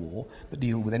First World War that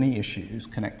deal with any issues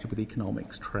connected with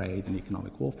economics, trade, and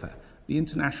economic warfare. The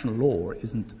international law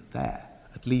isn't there.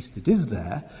 At least it is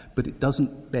there, but it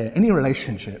doesn't bear any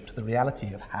relationship to the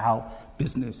reality of how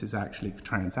business is actually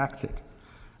transacted.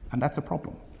 And that's a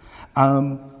problem.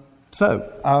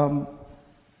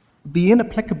 The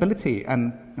inapplicability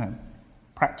and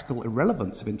practical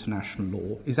irrelevance of international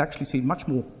law is actually seen much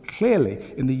more clearly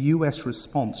in the US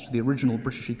response to the original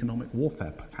British economic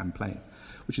warfare campaign,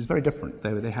 which is very different.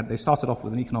 They started off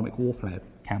with an economic warfare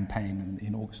campaign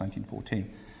in August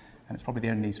 1914, and it's probably the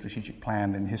only strategic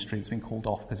plan in history that's been called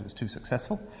off because it was too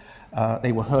successful.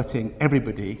 They were hurting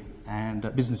everybody,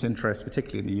 and business interests,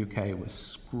 particularly in the UK, were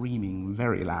screaming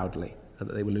very loudly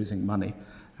that they were losing money,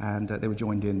 and they were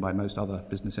joined in by most other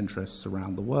business interests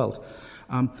around the world.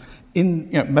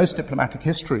 In most diplomatic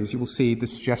histories, you will see the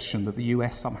suggestion that the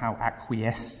US somehow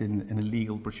acquiesced in an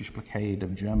illegal British blockade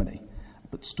of Germany,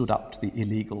 but stood up to the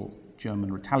illegal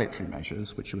German retaliatory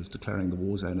measures, which was declaring the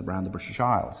war zone around the British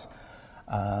Isles.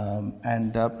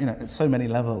 At so many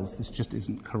levels, this just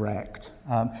isn't correct.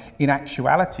 In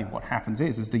actuality, what happens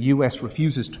is the US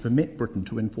refuses to permit Britain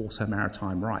to enforce her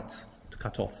maritime rights, to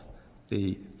cut off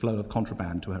the flow of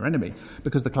contraband to her enemy,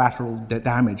 because the collateral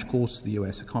damage caused to the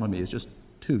US economy is just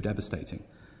too devastating.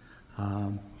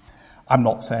 I'm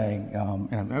not saying,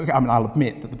 I'll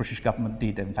admit that the British government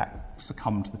did in fact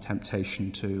succumb to the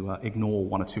temptation to ignore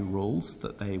 1 or 2 rules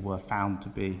that they were found to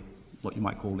be what you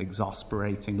might call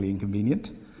exasperatingly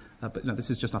inconvenient. But this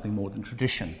is just nothing more than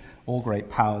tradition. All great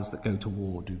powers that go to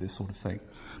war do this sort of thing.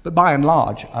 But by and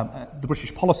large, the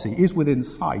British policy is within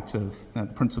sight of the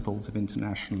principles of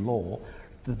international law,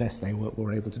 the best they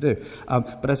were able to do.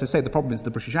 But as I say, the problem is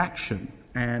the British action,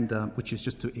 and which is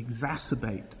just to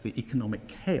exacerbate the economic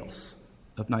chaos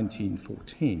of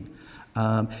 1914,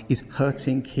 is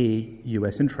hurting key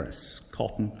US interests: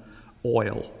 cotton,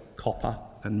 oil, copper,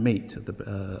 and meat are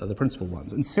the principal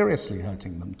ones, and seriously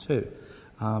hurting them too.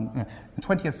 In the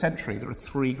 20th century, there are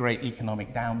 3 great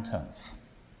economic downturns.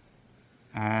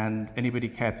 And anybody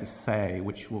care to say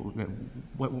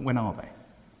when are they?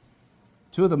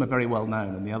 2 of them are very well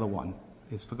known, and the other one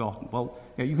is forgotten. Well,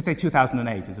 you could say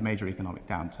 2008 is a major economic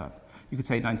downturn. You could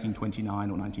say 1929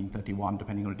 or 1931,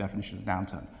 depending on the definition of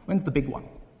downturn. When's the big one?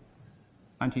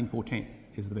 1914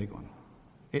 is the big one.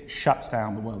 It shuts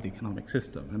down the world economic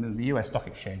system. I mean, the US stock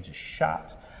exchange is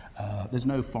shut. There's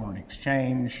no foreign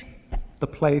exchange. The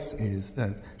place is,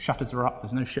 shutters are up,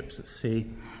 there's no ships at sea.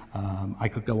 I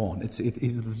could go on. It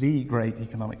is the great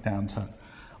economic downturn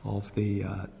of the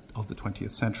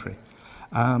 20th century.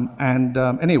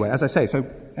 Anyway, as I say, so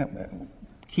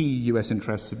key US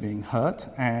interests are being hurt,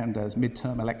 and there's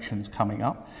midterm elections coming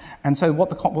up. And so what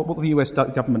the US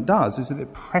government does is that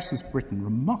it presses Britain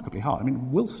remarkably hard. I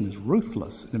mean, Wilson is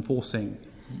ruthless in enforcing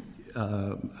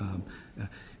or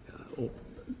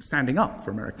standing up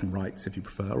for American rights, if you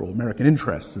prefer, or American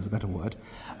interests is a better word.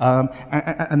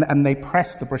 And they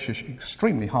press the British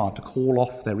extremely hard to call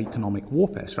off their economic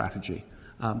warfare strategy,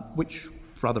 which,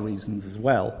 for other reasons as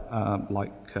well,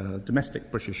 like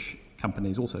domestic British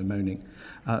companies also moaning,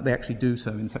 they actually do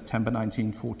so in September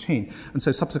 1914. And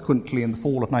so subsequently, in the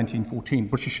fall of 1914,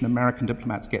 British and American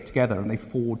diplomats get together and they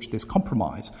forge this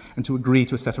compromise and to agree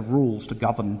to a set of rules to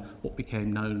govern what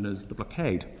became known as the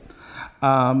blockade.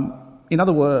 In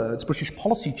other words, British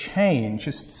policy change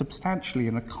is substantially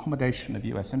an accommodation of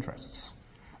US interests.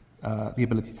 the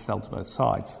ability to sell to both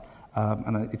sides.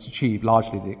 And it's achieved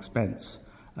largely at the expense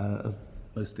of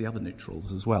most of the other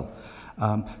neutrals as well.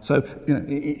 So,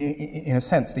 in a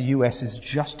sense, the US is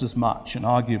just as much and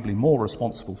arguably more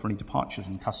responsible for any departures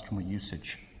in customer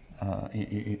usage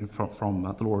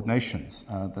from the law of nations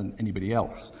than anybody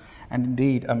else. And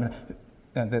indeed,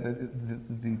 the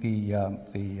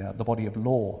body of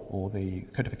law, or the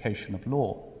codification of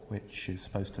law, which is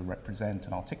supposed to represent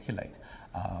and articulate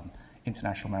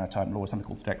international maritime law, is something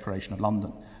called the Declaration of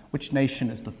London. Which nation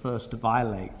is the first to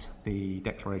violate the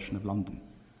Declaration of London?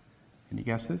 Any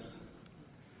guesses?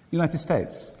 United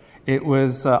States. It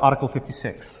was Article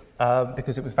 56,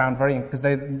 because it was found because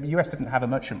the US didn't have a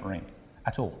merchant marine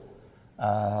at all.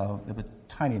 There were a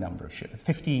tiny number of ships.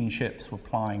 15 ships were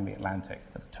plying the Atlantic.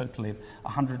 There were a total of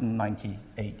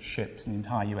 198 ships in the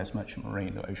entire US merchant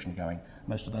marine that were ocean-going.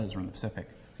 Most of those were in the Pacific.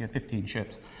 So you had 15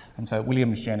 ships. And so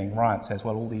Williams Jennings Wright says,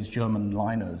 well, all these German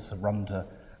liners have run to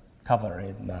cover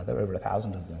there are over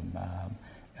 1,000 of them.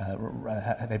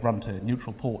 They've run to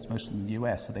neutral ports, most of them in the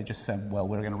US, so they just said, well,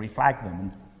 we're going to reflag them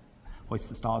and hoist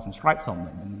the stars and stripes on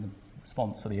them. And the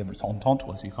response of the Entente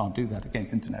was, you can't do that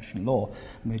against international law.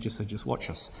 And they just said, just watch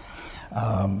us.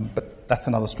 But that's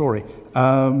another story.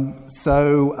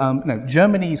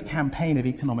 Germany's campaign of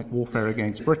economic warfare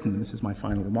against Britain, and this is my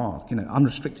final remark,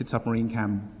 unrestricted submarine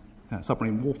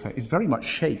warfare is very much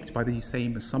shaped by these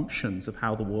same assumptions of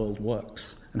how the world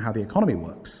works and how the economy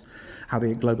works, how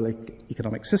the global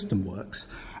economic system works,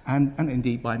 and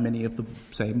indeed by many of the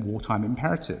same wartime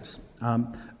imperatives.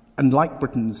 And like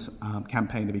Britain's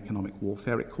campaign of economic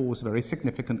warfare, it caused very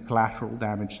significant collateral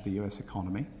damage to the US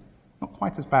economy. Not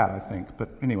quite as bad, I think, but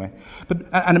anyway.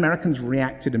 And Americans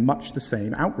reacted in much the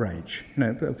same outrage.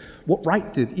 What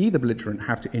right did either belligerent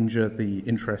have to injure the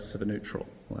interests of a neutral?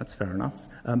 Well, that's fair enough.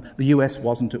 The US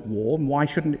wasn't at war, and why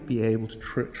shouldn't it be able to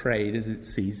trade as it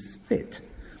sees fit?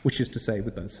 Which is to say,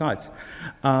 with both sides.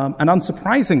 And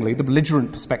unsurprisingly, the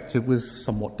belligerent perspective was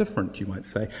somewhat different, you might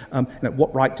say.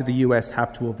 What right did the US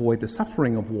have to avoid the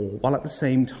suffering of war while at the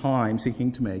same time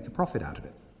seeking to make a profit out of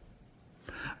it?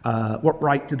 What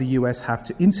right did the US have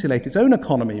to insulate its own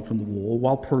economy from the war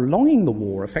while prolonging the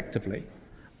war effectively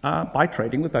by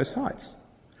trading with both sides?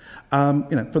 From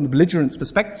the belligerent's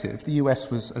perspective, the US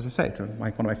was, as I say, one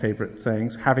of my favourite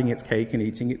sayings, having its cake and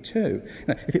eating it too.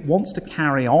 If it wants to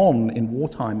carry on in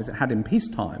wartime as it had in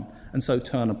peacetime and so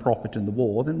turn a profit in the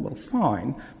war, then, well,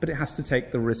 fine, but it has to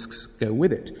take the risks, go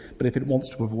with it. But if it wants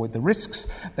to avoid the risks,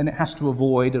 then it has to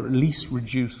avoid or at least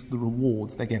reduce the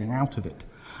rewards they're getting out of it.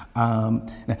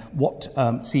 What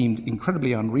seemed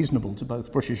incredibly unreasonable to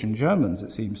both British and Germans,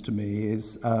 it seems to me,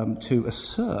 is to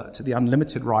assert the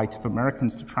unlimited right of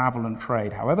Americans to travel and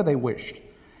trade however they wished,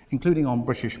 including on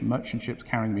British merchant ships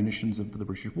carrying munitions of the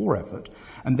British war effort,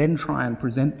 and then try and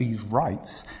present these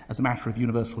rights as a matter of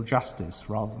universal justice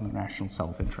rather than national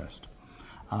self-interest.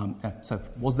 So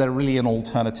was there really an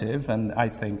alternative? And I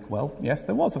think, well, yes,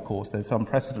 there was, of course. There's some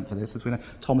precedent for this. As we know,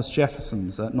 Thomas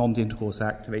Jefferson's Non-Intercourse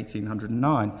Act of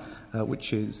 1809,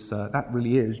 which is, that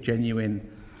really is genuine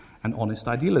and honest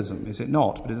idealism, is it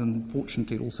not? But it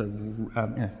unfortunately also,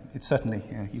 it's certainly,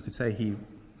 you could say he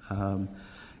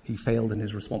failed in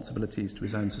his responsibilities to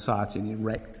his own society and he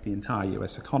wrecked the entire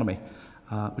US economy,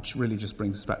 which really just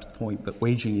brings us back to the point that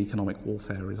waging economic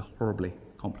warfare is a horribly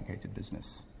complicated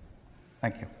business.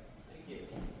 Thank you. Thank you.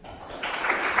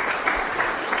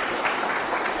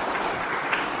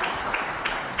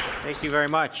 Thank you very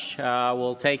much.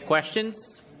 We'll take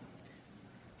questions.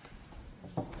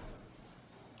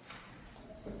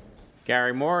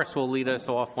 Gary Morris will lead us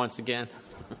off once again.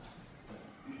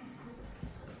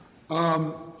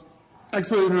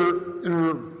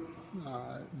 Excellent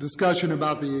discussion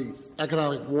about the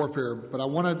economic warfare, but I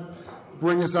want to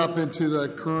bring us up into the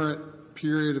current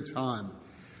period of time.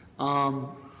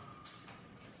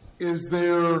 Is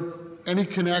there any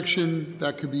connection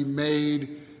that could be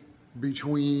made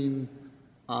between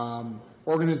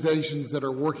organizations that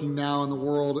are working now in the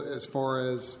world as far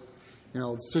as,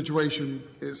 the situation,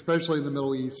 especially in the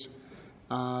Middle East,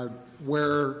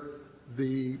 where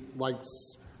like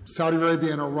Saudi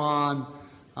Arabia and Iran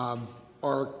are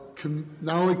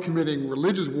not only committing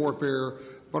religious warfare,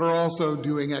 but are also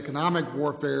doing economic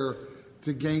warfare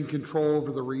to gain control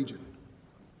over the region?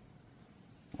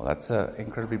 Well, that's an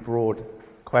incredibly broad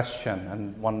question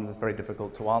and one that's very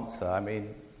difficult to answer. I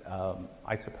mean,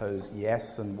 I suppose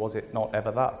yes, and was it not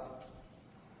ever thus?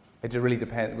 It really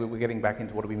depends. We're getting back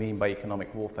into what do we mean by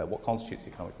economic warfare? What constitutes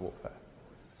economic warfare?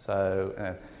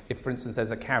 So if, for instance, there's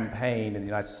a campaign in the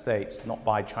United States to not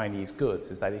buy Chinese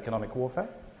goods, is that economic warfare?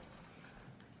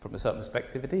 From a certain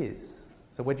perspective, it is.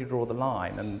 So where do you draw the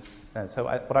line? And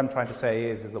what I'm trying to say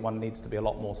is that one needs to be a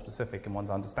lot more specific in one's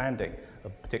understanding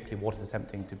of particularly what is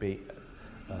attempting to be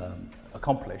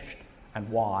accomplished and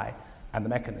why, and the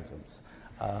mechanisms.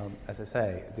 As I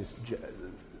say, it's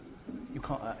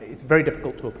very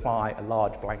difficult to apply a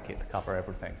large blanket to cover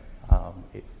everything.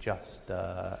 If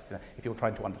you're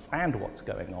trying to understand what's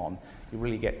going on, you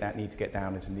really need to get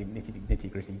down into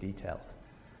nitty-gritty details,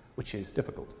 which is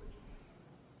difficult.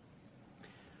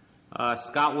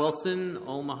 Scott Wilson,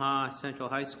 Omaha Central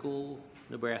High School,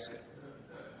 Nebraska.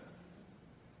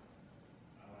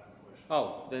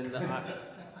 Oh, then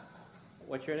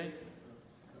what's your name?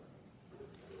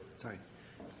 Sorry.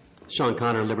 Sean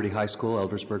Connor, Liberty High School,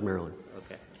 Eldersburg, Maryland.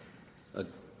 Okay.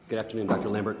 Good afternoon, Dr.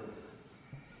 Lambert.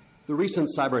 The recent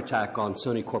cyber attack on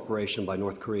Sony Corporation by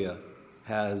North Korea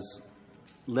has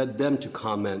led them to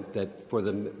comment that for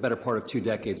the better part of 2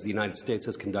 decades, the United States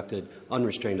has conducted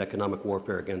unrestrained economic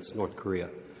warfare against North Korea,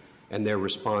 and their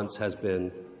response has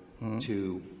been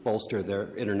to bolster their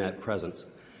internet presence.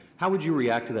 How would you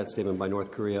react to that statement by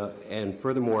North Korea? And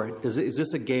furthermore, is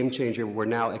this a game changer where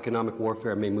now economic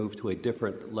warfare may move to a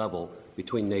different level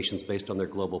between nations based on their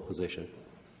global position?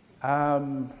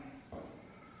 Well,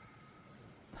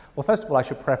 first of all, I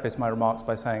should preface my remarks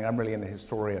by saying I'm really a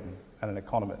historian and an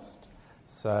economist.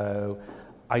 So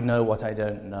I know what I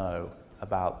don't know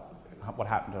about what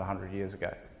happened 100 years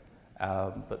ago.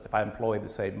 But if I employ the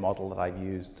same model that I've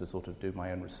used to sort of do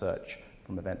my own research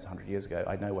from events 100 years ago,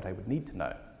 I know what I would need to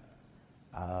know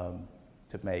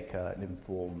to make an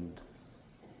informed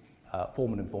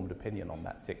opinion on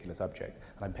that particular subject.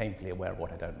 And I'm painfully aware of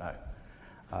what I don't know,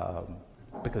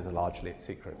 because largely it's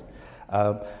secret.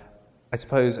 I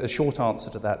suppose a short answer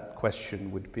to that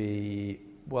question would be,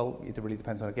 well, it really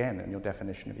depends on your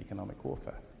definition of economic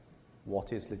warfare.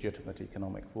 What is legitimate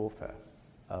economic warfare?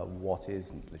 What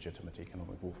isn't legitimate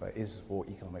economic warfare? Is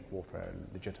economic warfare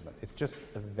legitimate? It's just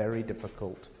very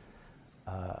difficult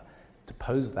to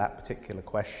pose that particular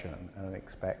question and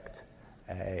expect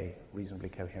a reasonably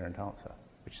coherent answer,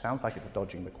 which sounds like it's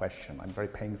dodging the question. I'm very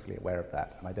painfully aware of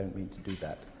that, and I don't mean to do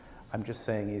that. I'm just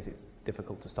saying it's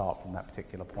difficult to start from that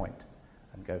particular point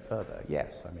and go further.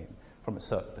 Yes, I mean, from a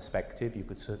certain perspective, you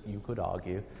could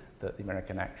argue that the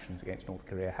American actions against North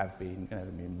Korea have been,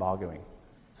 they've been embargoing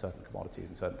certain commodities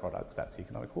and certain products. That's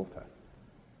economic warfare.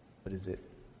 But is it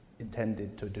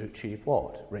intended to achieve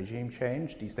what? Regime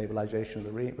change, destabilization of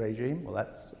the regime? Well,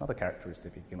 that's another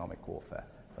characteristic of economic warfare.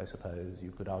 I suppose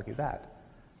you could argue that.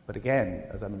 But again,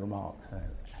 as I remarked,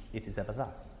 it is ever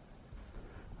thus.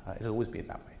 It has always been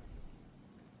that way.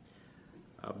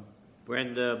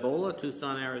 Brenda Bola,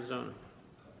 Tucson, Arizona.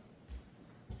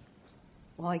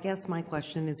 Well, I guess my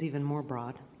question is even more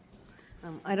broad.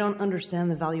 I don't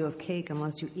understand the value of cake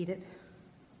unless you eat it.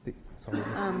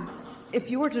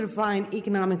 If you were to define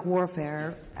economic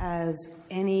warfare as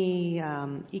any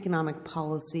economic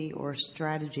policy or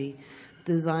strategy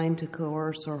designed to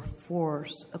coerce or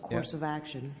force a course of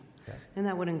action, and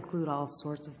that would include all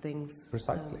sorts of things.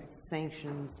 Precisely.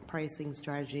 Sanctions, pricing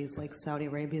strategies like Saudi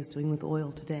Arabia is doing with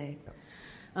oil today.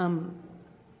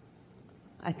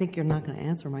 I think you're not going to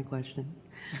answer my question.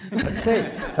 Let's see.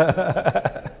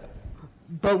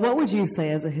 But what would you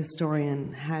say as a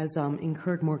historian has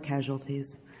incurred more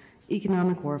casualties?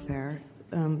 Economic warfare,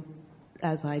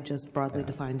 as I just broadly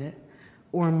defined it,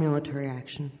 or military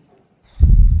action?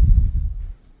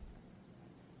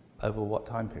 Over what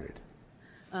time period?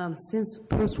 Since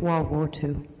post-World War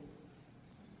II.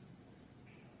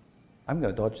 I'm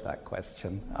going to dodge that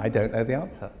question. I don't know the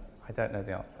answer.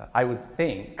 I would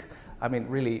think,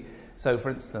 really, so for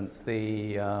instance,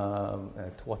 to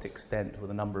what extent were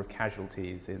the number of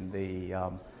casualties in the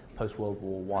post-World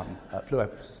War I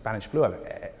Spanish flu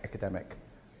epidemic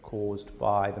caused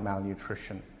by the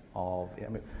malnutrition of,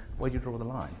 where do you draw the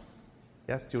line?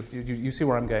 Yes, do you see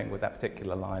where I'm going with that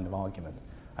particular line of argument?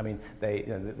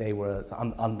 They were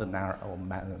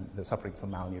they're suffering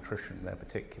from malnutrition. They're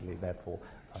particularly, therefore,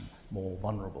 more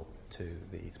vulnerable to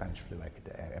the Spanish flu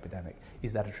epidemic.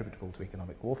 Is that attributable to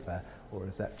economic warfare, or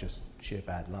is that just sheer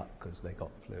bad luck because they got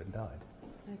the flu and died?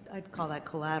 I'd call that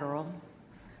collateral.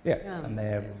 Yes, and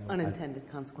they're unintended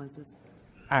consequences.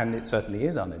 And it certainly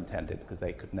is unintended because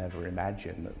they could never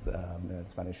imagine that the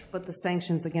Spanish. But the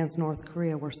sanctions against North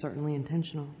Korea were certainly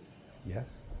intentional.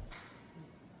 Yes.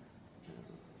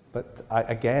 But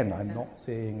I'm not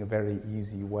seeing a very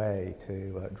easy way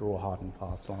to draw hard and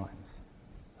fast lines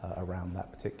around that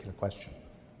particular question.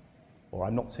 Or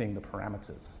I'm not seeing the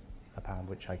parameters upon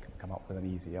which I can come up with an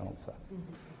easy answer.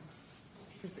 Mm-hmm.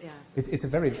 It's a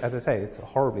very, as I say, it's a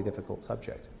horribly difficult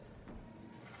subject.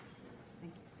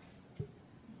 Thank you.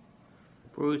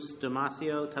 Bruce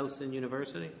Damasio, Towson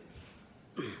University.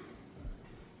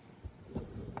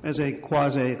 As a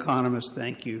quasi-economist,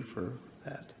 thank you for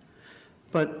that.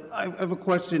 But I have a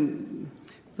question.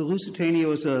 The Lusitania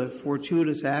was a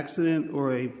fortuitous accident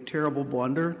or a terrible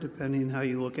blunder, depending on how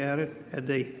you look at it. Had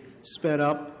they sped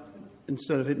up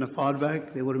instead of hitting a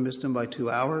fallback, they would have missed him by 2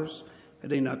 hours.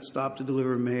 Had they not stopped to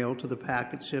deliver mail to the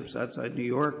packet ships outside New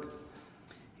York,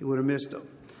 he would have missed him.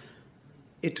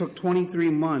 It took 23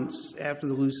 months after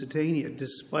the Lusitania,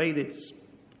 despite its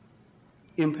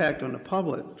impact on the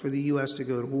public, for the U.S. to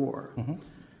go to war. Mm-hmm.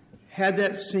 Had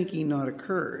that sinking not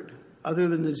occurred, other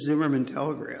than the Zimmerman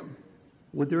telegram,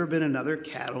 would there have been another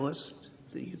catalyst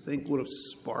that you think would have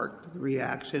sparked the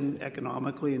reaction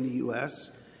economically in the U.S.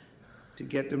 to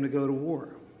get them to go to war?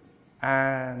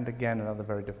 And again, another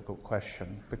very difficult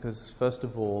question, because first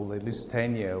of all, the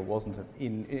Lusitania wasn't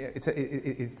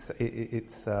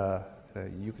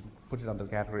you can put it under the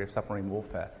category of submarine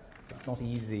warfare. It's not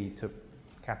easy to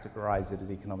categorize it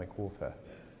as economic warfare,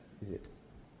 is it?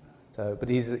 So, but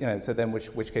so then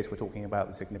which case we're talking about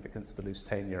the significance of the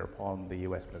Lusitania upon the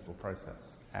U.S. political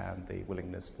process and the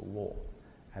willingness for war.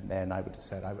 And then I would have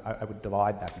said, I would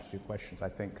divide that into two questions. I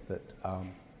think that,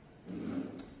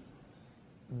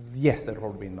 yes, there would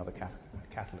probably be another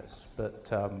catalyst, but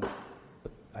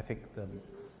I think the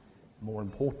more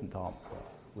important answer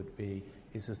would be,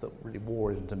 is that really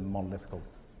war isn't a monolithic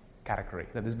category.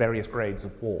 There's various grades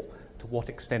of war. To what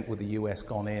extent would the US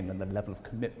gone in and the level of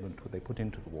commitment would they put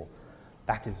into the war?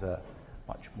 That is a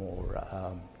much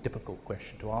more difficult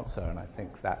question to answer, and I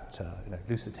think that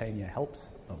Lusitania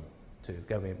helps them to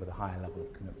go in with a higher level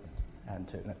of commitment and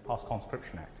to pass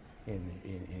Conscription Act in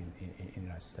the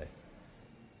United States.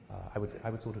 I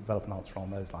would sort of develop an answer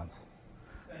on those lines.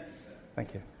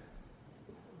 Thank you.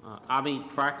 Ami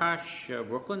Prakash,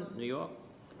 Brooklyn, New York.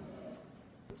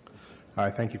 Hi,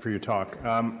 thank you for your talk.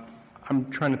 I'm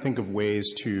trying to think of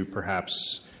ways to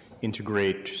perhaps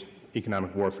integrate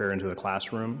economic warfare into the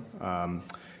classroom.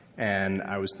 And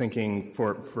I was thinking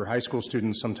for high school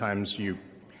students, sometimes you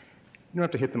don't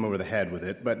have to hit them over the head with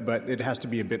it, but it has to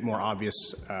be a bit more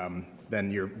obvious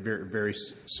than your very, very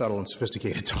subtle and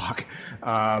sophisticated talk.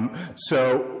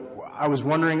 So I was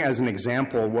wondering, as an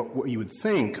example, what you would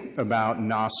think about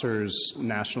Nasser's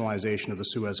nationalization of the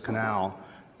Suez Canal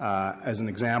as an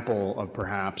example of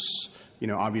perhaps,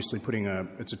 obviously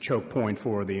it's a choke point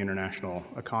for the international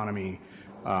economy.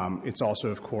 It's also,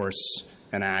 of course,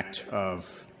 an act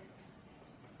of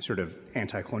sort of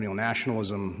anti-colonial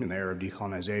nationalism in the era of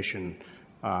decolonization.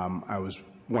 I was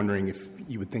wondering if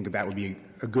you would think that would be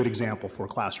a good example for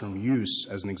classroom use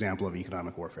as an example of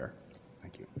economic warfare.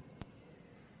 Thank you.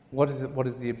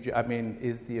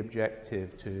 Is the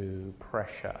objective to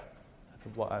pressure?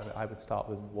 I would start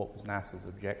with what was Nasser's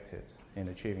objectives in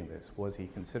achieving this. Was he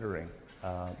considering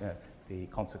the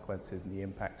consequences and the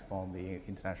impact on the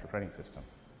international trading system,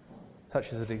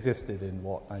 such as it existed in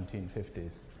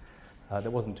 1950s?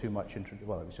 There wasn't too much it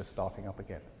was just starting up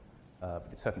again, but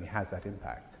it certainly has that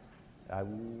impact. I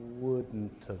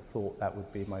wouldn't have thought that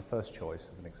would be my first choice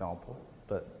as an example,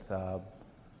 but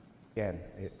again,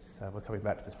 we're coming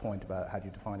back to this point about how do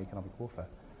you define economic warfare.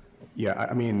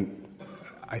 Yeah,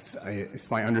 if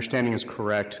my understanding is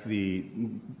correct, the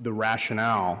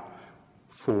rationale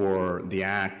for the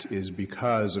act is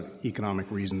because of economic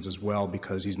reasons as well,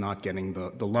 because he's not getting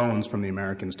the loans from the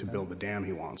Americans to build the dam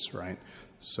he wants, right?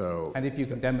 So, and if you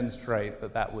can demonstrate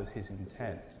that that was his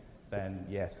intent, then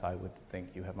yes, I would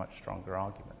think you have a much stronger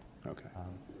argument. Okay.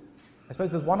 I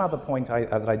suppose there's one other point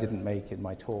that I didn't make in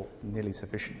my talk nearly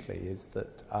sufficiently, is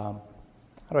that, how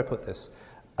do I put this?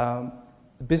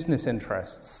 Business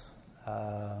interests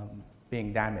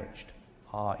being damaged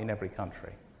are in every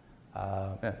country.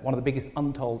 One of the biggest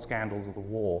untold scandals of the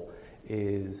war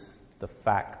is the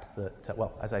fact that,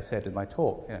 as I said in my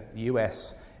talk, the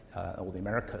US or the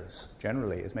Americas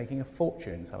generally is making a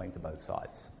fortune selling to both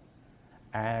sides.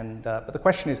 And but the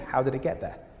question is, how did it get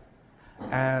there?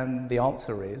 And the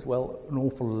answer is, an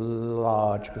awful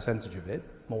large percentage of it,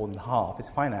 more than half, is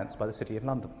financed by the City of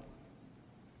London.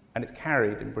 And it's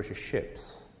carried in British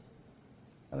ships.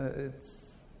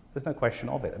 There's no question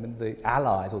of it. I mean, the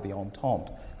Allies or the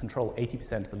Entente control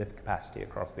 80% of the lift capacity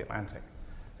across the Atlantic.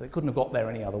 So they couldn't have got there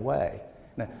any other way.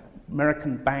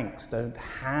 American banks don't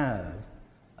have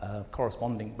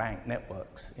corresponding bank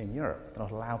networks in Europe. They're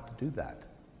not allowed to do that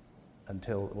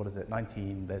until, there's a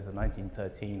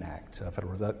 1913 Act,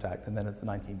 Federal Reserve Act, and then it's the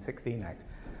 1916 Act.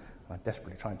 And I'm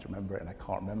desperately trying to remember it, and I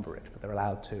can't remember it, but they're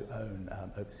allowed to own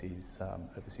overseas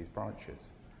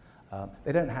branches.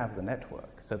 They don't have the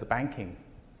network, so the banking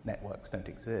networks don't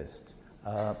exist.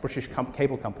 British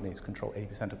cable companies control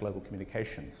 80% of global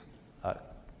communications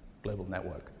global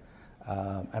network.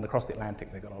 And across the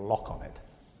Atlantic, they've got a lock on it.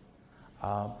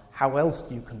 How else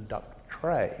do you conduct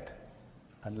trade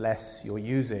unless you're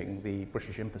using the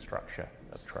British infrastructure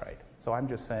of trade? So I'm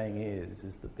just saying is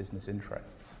that business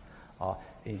interests are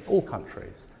in all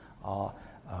countries are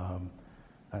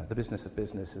the business of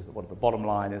business is what the bottom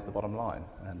line is the bottom line,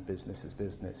 and business is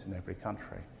business in every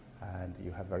country, and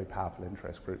you have very powerful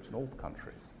interest groups in all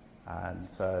countries,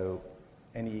 and so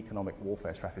any economic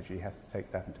warfare strategy has to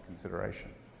take that into consideration.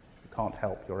 You can't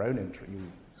help your own interest.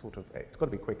 It's got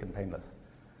to be quick and painless,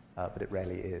 but it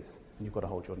rarely is, and you've got to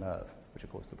hold your nerve, which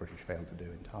of course the British failed to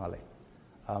do entirely.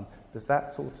 Does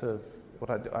that sort of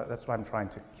that's what I'm trying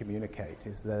to communicate?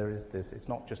 Is there is this? It's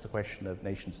not just a question of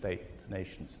nation state to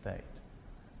nation state.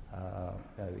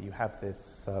 You have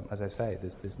this, as I say,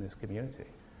 this business community,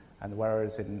 and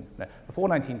whereas before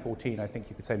 1914, I think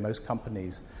you could say most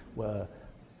companies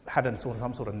had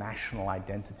some sort of national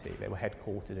identity. They were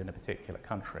headquartered in a particular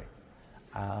country.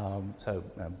 So,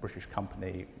 British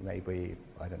company, maybe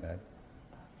I don't know.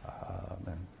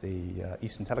 The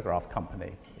Eastern Telegraph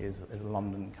Company is a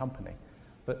London company.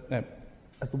 But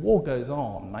as the war goes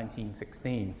on,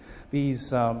 1916,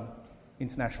 these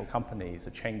international companies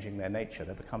are changing their nature.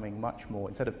 They're becoming much more,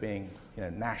 instead of being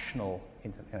national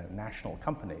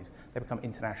companies, they become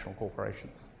international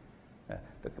corporations.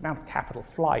 The amount of capital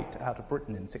flight out of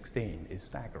Britain in 16 is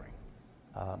staggering.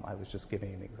 I was just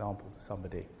giving an example to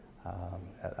somebody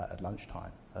at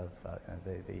lunchtime of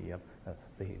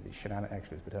the shenanigans,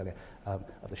 actually it was a bit earlier,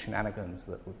 of the shenanigans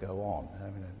that would go on.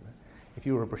 If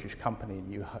you were a British company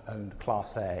and you owned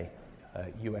Class A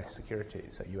US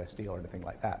securities, so USD or anything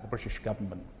like that, the British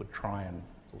government would try and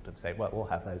sort of say, well, we'll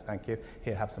have those, thank you.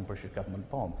 Here, have some British government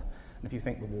bonds. And if you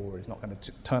think the war is not going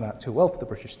to turn out too well for the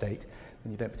British state,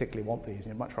 then you don't particularly want these, and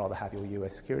you'd much rather have your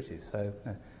US securities. So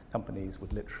companies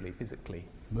would literally physically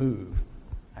move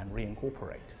and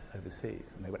reincorporate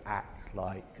overseas, and they would act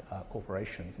like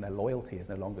corporations, and their loyalty is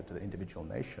no longer to the individual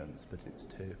nations, but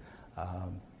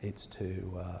it's to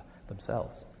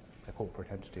themselves, their corporate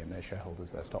entity and their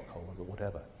shareholders, their stockholders, or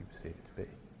whatever you perceive it to be.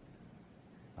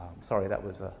 Sorry, that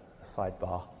was a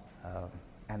sidebar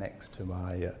annex to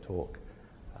my talk.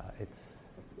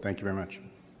 Thank you very much.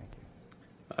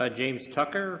 Thank you. James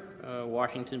Tucker,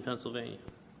 Washington, Pennsylvania.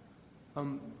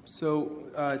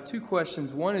 Two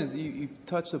questions. One is you've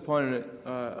touched upon it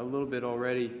a little bit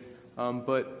already,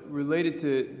 but related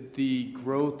to the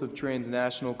growth of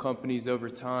transnational companies over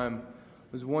time,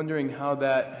 I was wondering how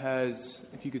that has,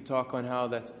 if you could talk on how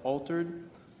that's altered,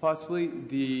 possibly,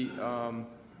 the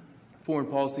foreign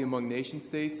policy among nation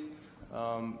states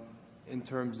in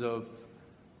terms of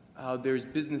how there's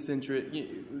business interest,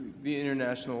 the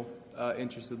international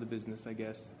interest of the business, I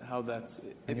guess, how that's,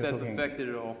 if that's affected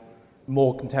at all.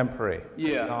 More contemporary.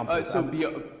 Yeah, so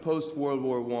post-World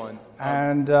War I.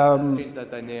 And change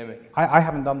that dynamic. I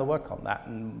haven't done the work on that,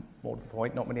 and more to the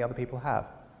point, not many other people have.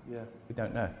 Yeah. We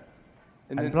don't know.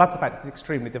 And plus the fact it's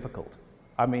extremely difficult.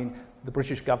 I mean, the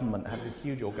British government had this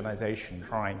huge organization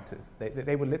trying to,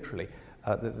 they were literally,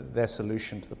 their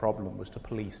solution to the problem was to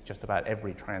police just about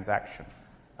every transaction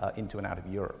into and out of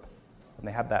Europe. And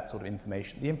they had that sort of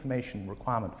information. The information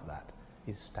requirement for that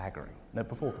is staggering. No,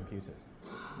 before computers.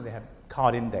 They had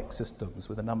card index systems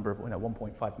with a number of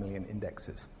 1.5 million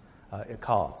indexes,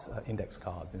 index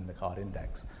cards in the card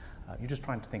index. You're just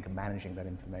trying to think of managing that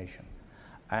information.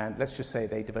 And let's just say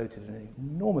they devoted an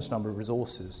enormous number of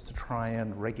resources to try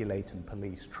and regulate and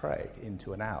police trade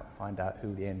into and out, find out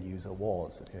who the end user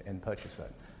was, end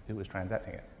purchaser, who was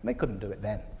transacting it. And they couldn't do it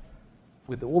then,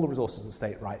 with all the resources of the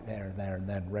state right there and there and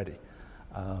then ready.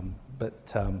 And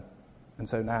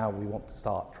so now we want to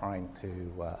start trying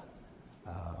to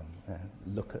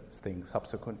look at things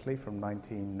subsequently from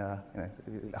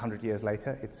 100 years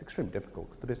later. It's extremely difficult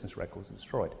because the business records are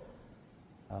destroyed.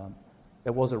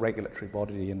 There was a regulatory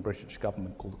body in British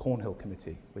government called the Cornhill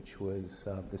Committee, which was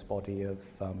this body of,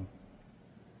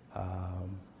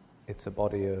 it's a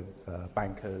body of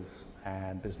bankers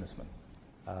and businessmen.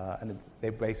 And they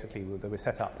were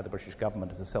set up by the British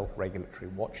government as a self-regulatory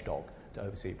watchdog to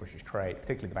oversee British trade,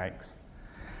 particularly the banks,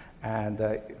 and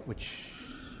which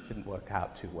didn't work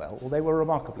out too well. Well, they were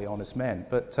remarkably honest men,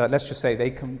 but let's just say they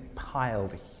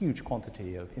compiled a huge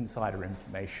quantity of insider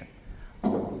information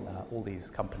on all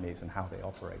these companies and how they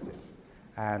operated.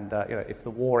 And if the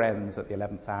war ends at the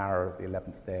 11th hour of the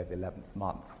 11th day of the 11th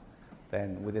month,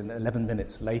 then within 11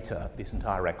 minutes later, this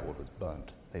entire record was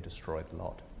burnt. They destroyed the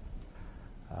lot.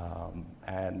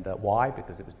 Why?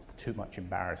 Because it was too much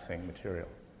embarrassing material.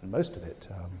 And most of it,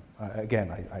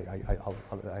 again,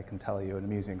 I can tell you an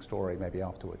amusing story maybe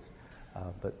afterwards,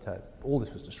 but all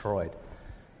this was destroyed.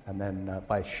 And then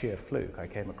by sheer fluke, I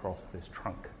came across this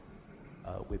trunk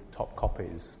with top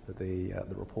copies for the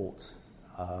reports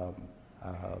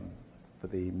for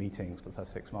the meetings for the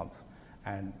first 6 months.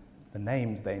 And the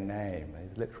names they name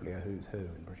is literally a who's who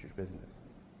in British business.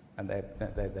 And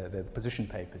the position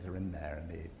papers are in there,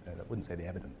 and I wouldn't say the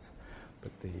evidence,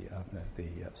 but the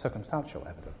circumstantial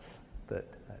evidence that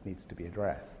needs to be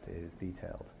addressed is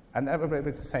detailed. And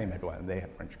it's the same everywhere. They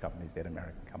had French companies, they had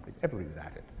American companies, everybody was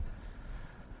at it.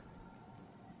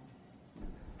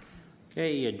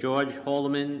 Okay, George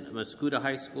Holdeman, Muscuda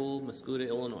High School, Muscuda,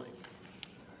 Illinois.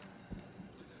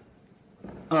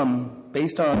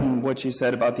 Based on what you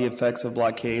said about the effects of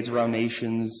blockades around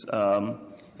nations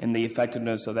and the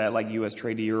effectiveness of that, like U.S.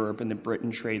 trade to Europe and the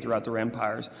Britain trade throughout their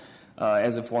empires,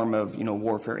 as a form of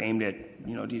warfare aimed at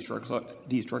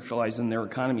destructuralizing their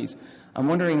economies, I'm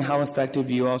wondering how effective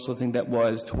you also think that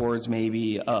was towards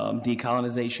maybe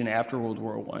decolonization after World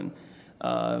War I,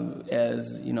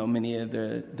 as many of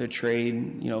the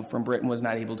trade from Britain was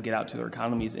not able to get out to their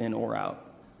economies in or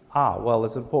out. Well,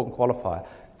 there's an important qualifier.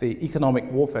 The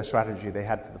economic warfare strategy they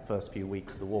had for the first few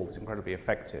weeks of the war was incredibly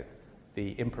effective.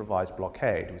 The improvised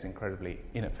blockade was incredibly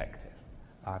ineffective.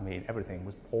 I mean, everything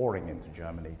was pouring into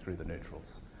Germany through the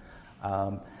neutrals.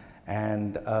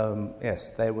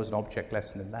 Yes, there was an object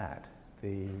lesson in that.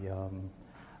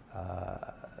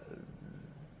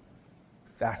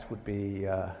 That would be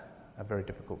a very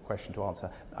difficult question to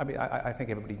answer. I mean, I think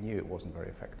everybody knew it wasn't very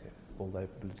effective, although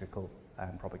for political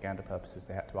and propaganda purposes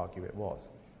they had to argue it was.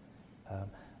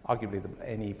 Arguably,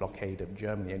 any blockade of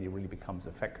Germany only really becomes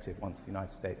effective once the United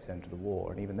States enter the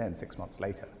war, and even then 6 months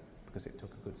later, because it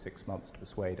took a good 6 months to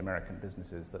persuade American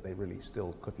businesses that they really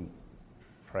still couldn't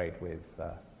trade with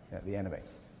the enemy.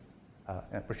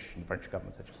 British and French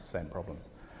governments had just the same problems.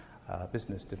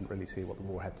 Business didn't really see what the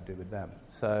war had to do with them.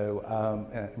 So,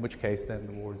 in which case, then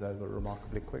the war is over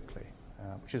remarkably quickly,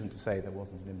 which isn't to say there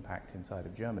wasn't an impact inside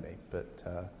of Germany, but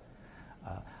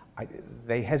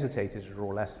they hesitated to draw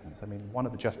lessons. I mean, one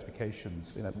of the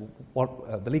justifications,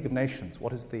 the League of Nations,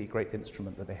 what is the great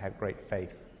instrument that they had great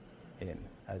faith in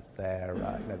as their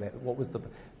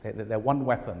one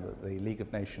weapon that the League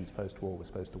of Nations post-war was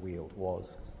supposed to wield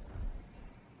was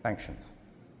sanctions.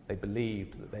 They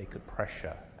believed that they could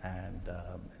pressure and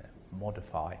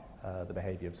modify the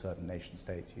behavior of certain nation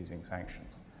states using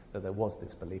sanctions. So there was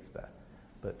this belief there.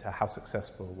 But how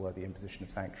successful were the imposition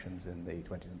of sanctions in the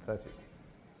 20s and 30s?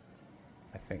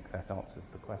 I think that answers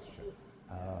the question.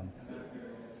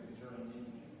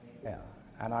 Yeah,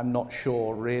 and I'm not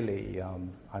sure really. I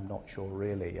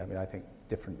mean, I think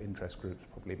different interest groups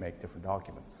probably make different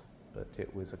arguments, but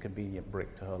it was a convenient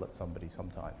brick to hurl at somebody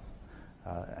sometimes,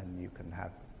 and you can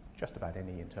have just about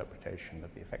any interpretation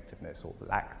of the effectiveness or the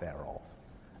lack thereof.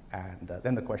 And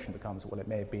then the question becomes, well, it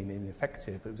may have been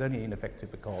ineffective. It was only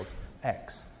ineffective because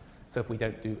X. So if we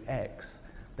don't do X,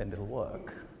 then it'll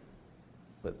work.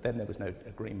 But then there was no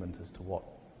agreement as to what,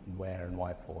 and where, and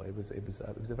why for. It was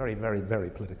a very, very, very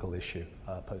political issue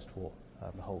post-war.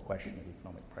 The whole question of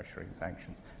economic pressure and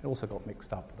sanctions. It also got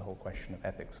mixed up with the whole question of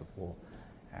ethics of war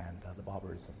and the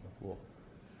barbarism of war.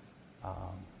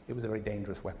 It was a very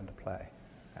dangerous weapon to play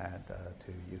and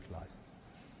to utilize.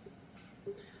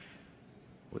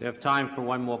 We have time for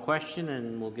one more question,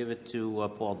 and we'll give it to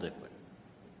Paul Dickler.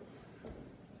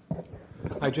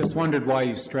 I just wondered why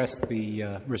you stressed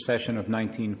the recession of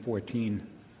 1914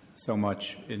 so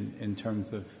much in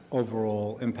terms of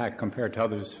overall impact compared to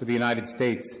others. For the United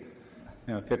States,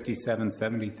 57,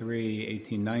 73,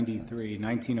 1893,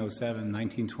 1907,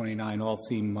 1929 all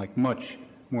seem like much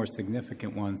more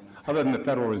significant ones, other than the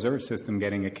Federal Reserve System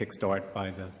getting a kickstart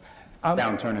by the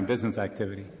downturn in business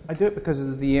activity. I do it because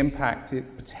of the impact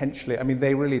it potentially. I mean,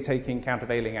 they're really taking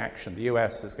countervailing action. The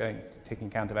U.S. is taking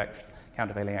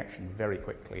countervailing action very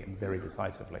quickly and very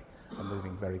decisively, and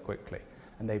moving very quickly.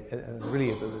 And they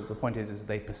really the point is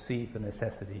they perceive the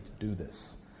necessity to do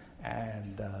this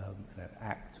and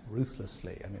act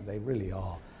ruthlessly. I mean, they really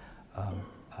are.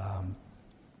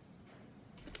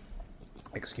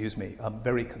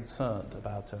 Very concerned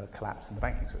about a collapse in the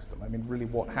banking system. I mean, really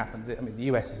what happens, the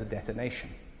US is a debtor nation.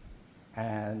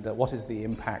 And what is the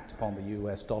impact upon the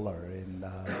US dollar in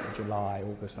July,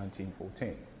 August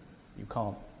 1914? You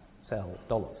can't sell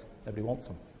dollars. Nobody wants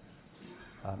them.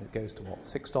 It goes to what,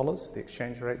 $6, the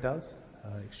exchange rate does.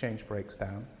 Exchange breaks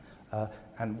down.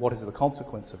 And what is the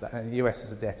consequence of that? And the US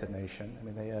is a debtor nation. I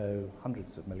mean, they owe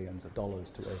hundreds of millions of dollars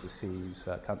to overseas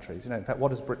countries. In fact, what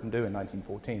does Britain do in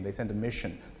 1914? They send a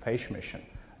mission, a Page mission,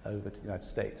 over to the United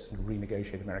States to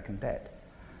renegotiate American debt.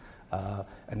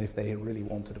 And if they really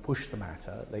wanted to push the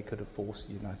matter, they could have forced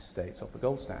the United States off the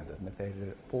gold standard. And if they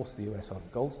had forced the US off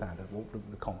the gold standard, what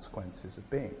would the consequences have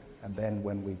been? And then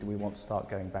when do we want to start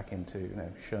going back into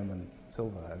Sherman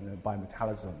silver and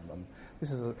bimetallism? And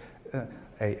this is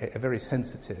a very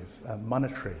sensitive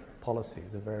monetary policy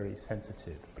is a very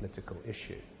sensitive political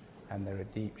issue. And there are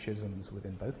deep schisms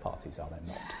within both parties, are there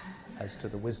not, as to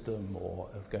the wisdom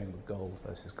of going with gold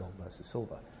versus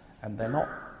silver. And they're not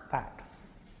that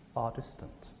far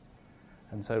distant.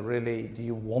 And so really, do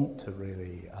you want to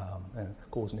really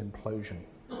cause an implosion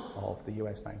of the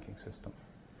US banking system?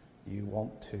 Do you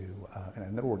want to,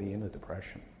 and they're already in a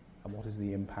depression, and what is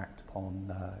the impact upon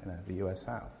the US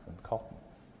South and cotton?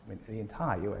 I mean, the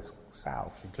entire US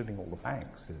South, including all the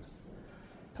banks, is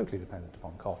totally dependent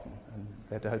upon cotton, and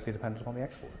they're totally dependent upon the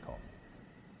export of cotton.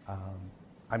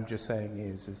 I'm just saying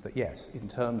is that yes, in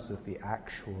terms of the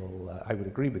actual, I would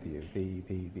agree with you.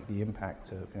 The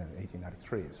impact of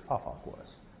 1893 is far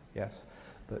worse. Yes,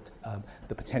 but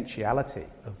the potentiality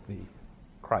of the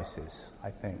crisis, I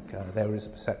think there is a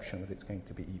perception that it's going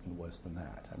to be even worse than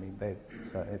that. I mean,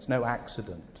 it's no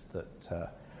accident that.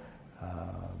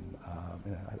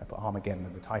 I put Armageddon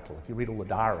in the title. If you read all the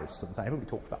diarists at the time, everybody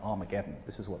talks about Armageddon.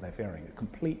 This is what they're fearing: a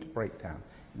complete breakdown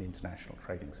in the international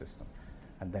trading system.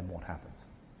 And then what happens?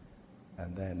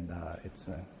 And then it's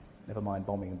never mind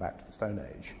bombing back to the Stone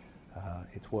Age.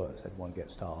 It's worse. Everyone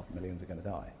gets starved. Millions are going to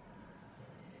die.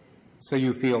 So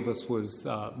you feel this was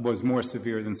more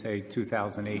severe than, say,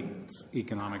 2008's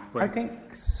economic break? I think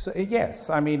yes.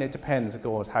 I mean, it depends, of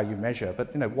course, how you measure.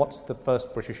 But what's the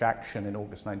first British action in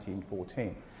August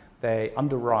 1914? They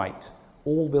underwrite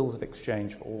all bills of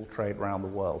exchange for all trade around the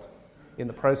world. In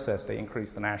the process, they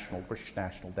increase the British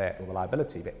national debt or the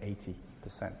liability by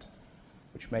 80%,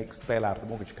 which makes the bailout of the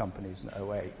mortgage companies in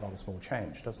 2008 rather small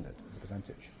change, doesn't it, as a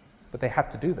percentage? But they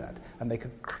had to do that, and they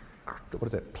could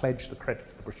pledge the credit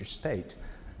to the British state,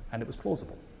 and it was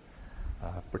plausible.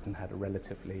 Britain had a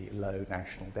relatively low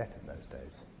national debt in those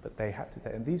days, but they had to,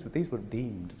 and these were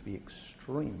deemed to be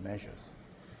extreme measures,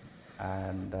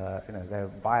 and they're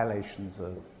violations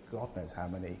of God knows how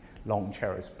many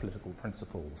long-cherished political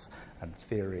principles and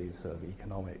theories of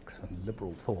economics and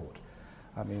liberal thought.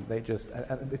 I mean,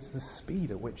 it's the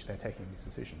speed at which they're taking these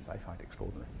decisions I find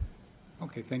extraordinary.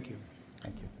 Okay, thank you.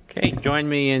 Thank you. Okay, join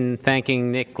me in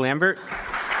thanking Nick Lambert.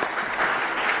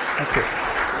 Thank you.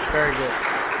 Very good.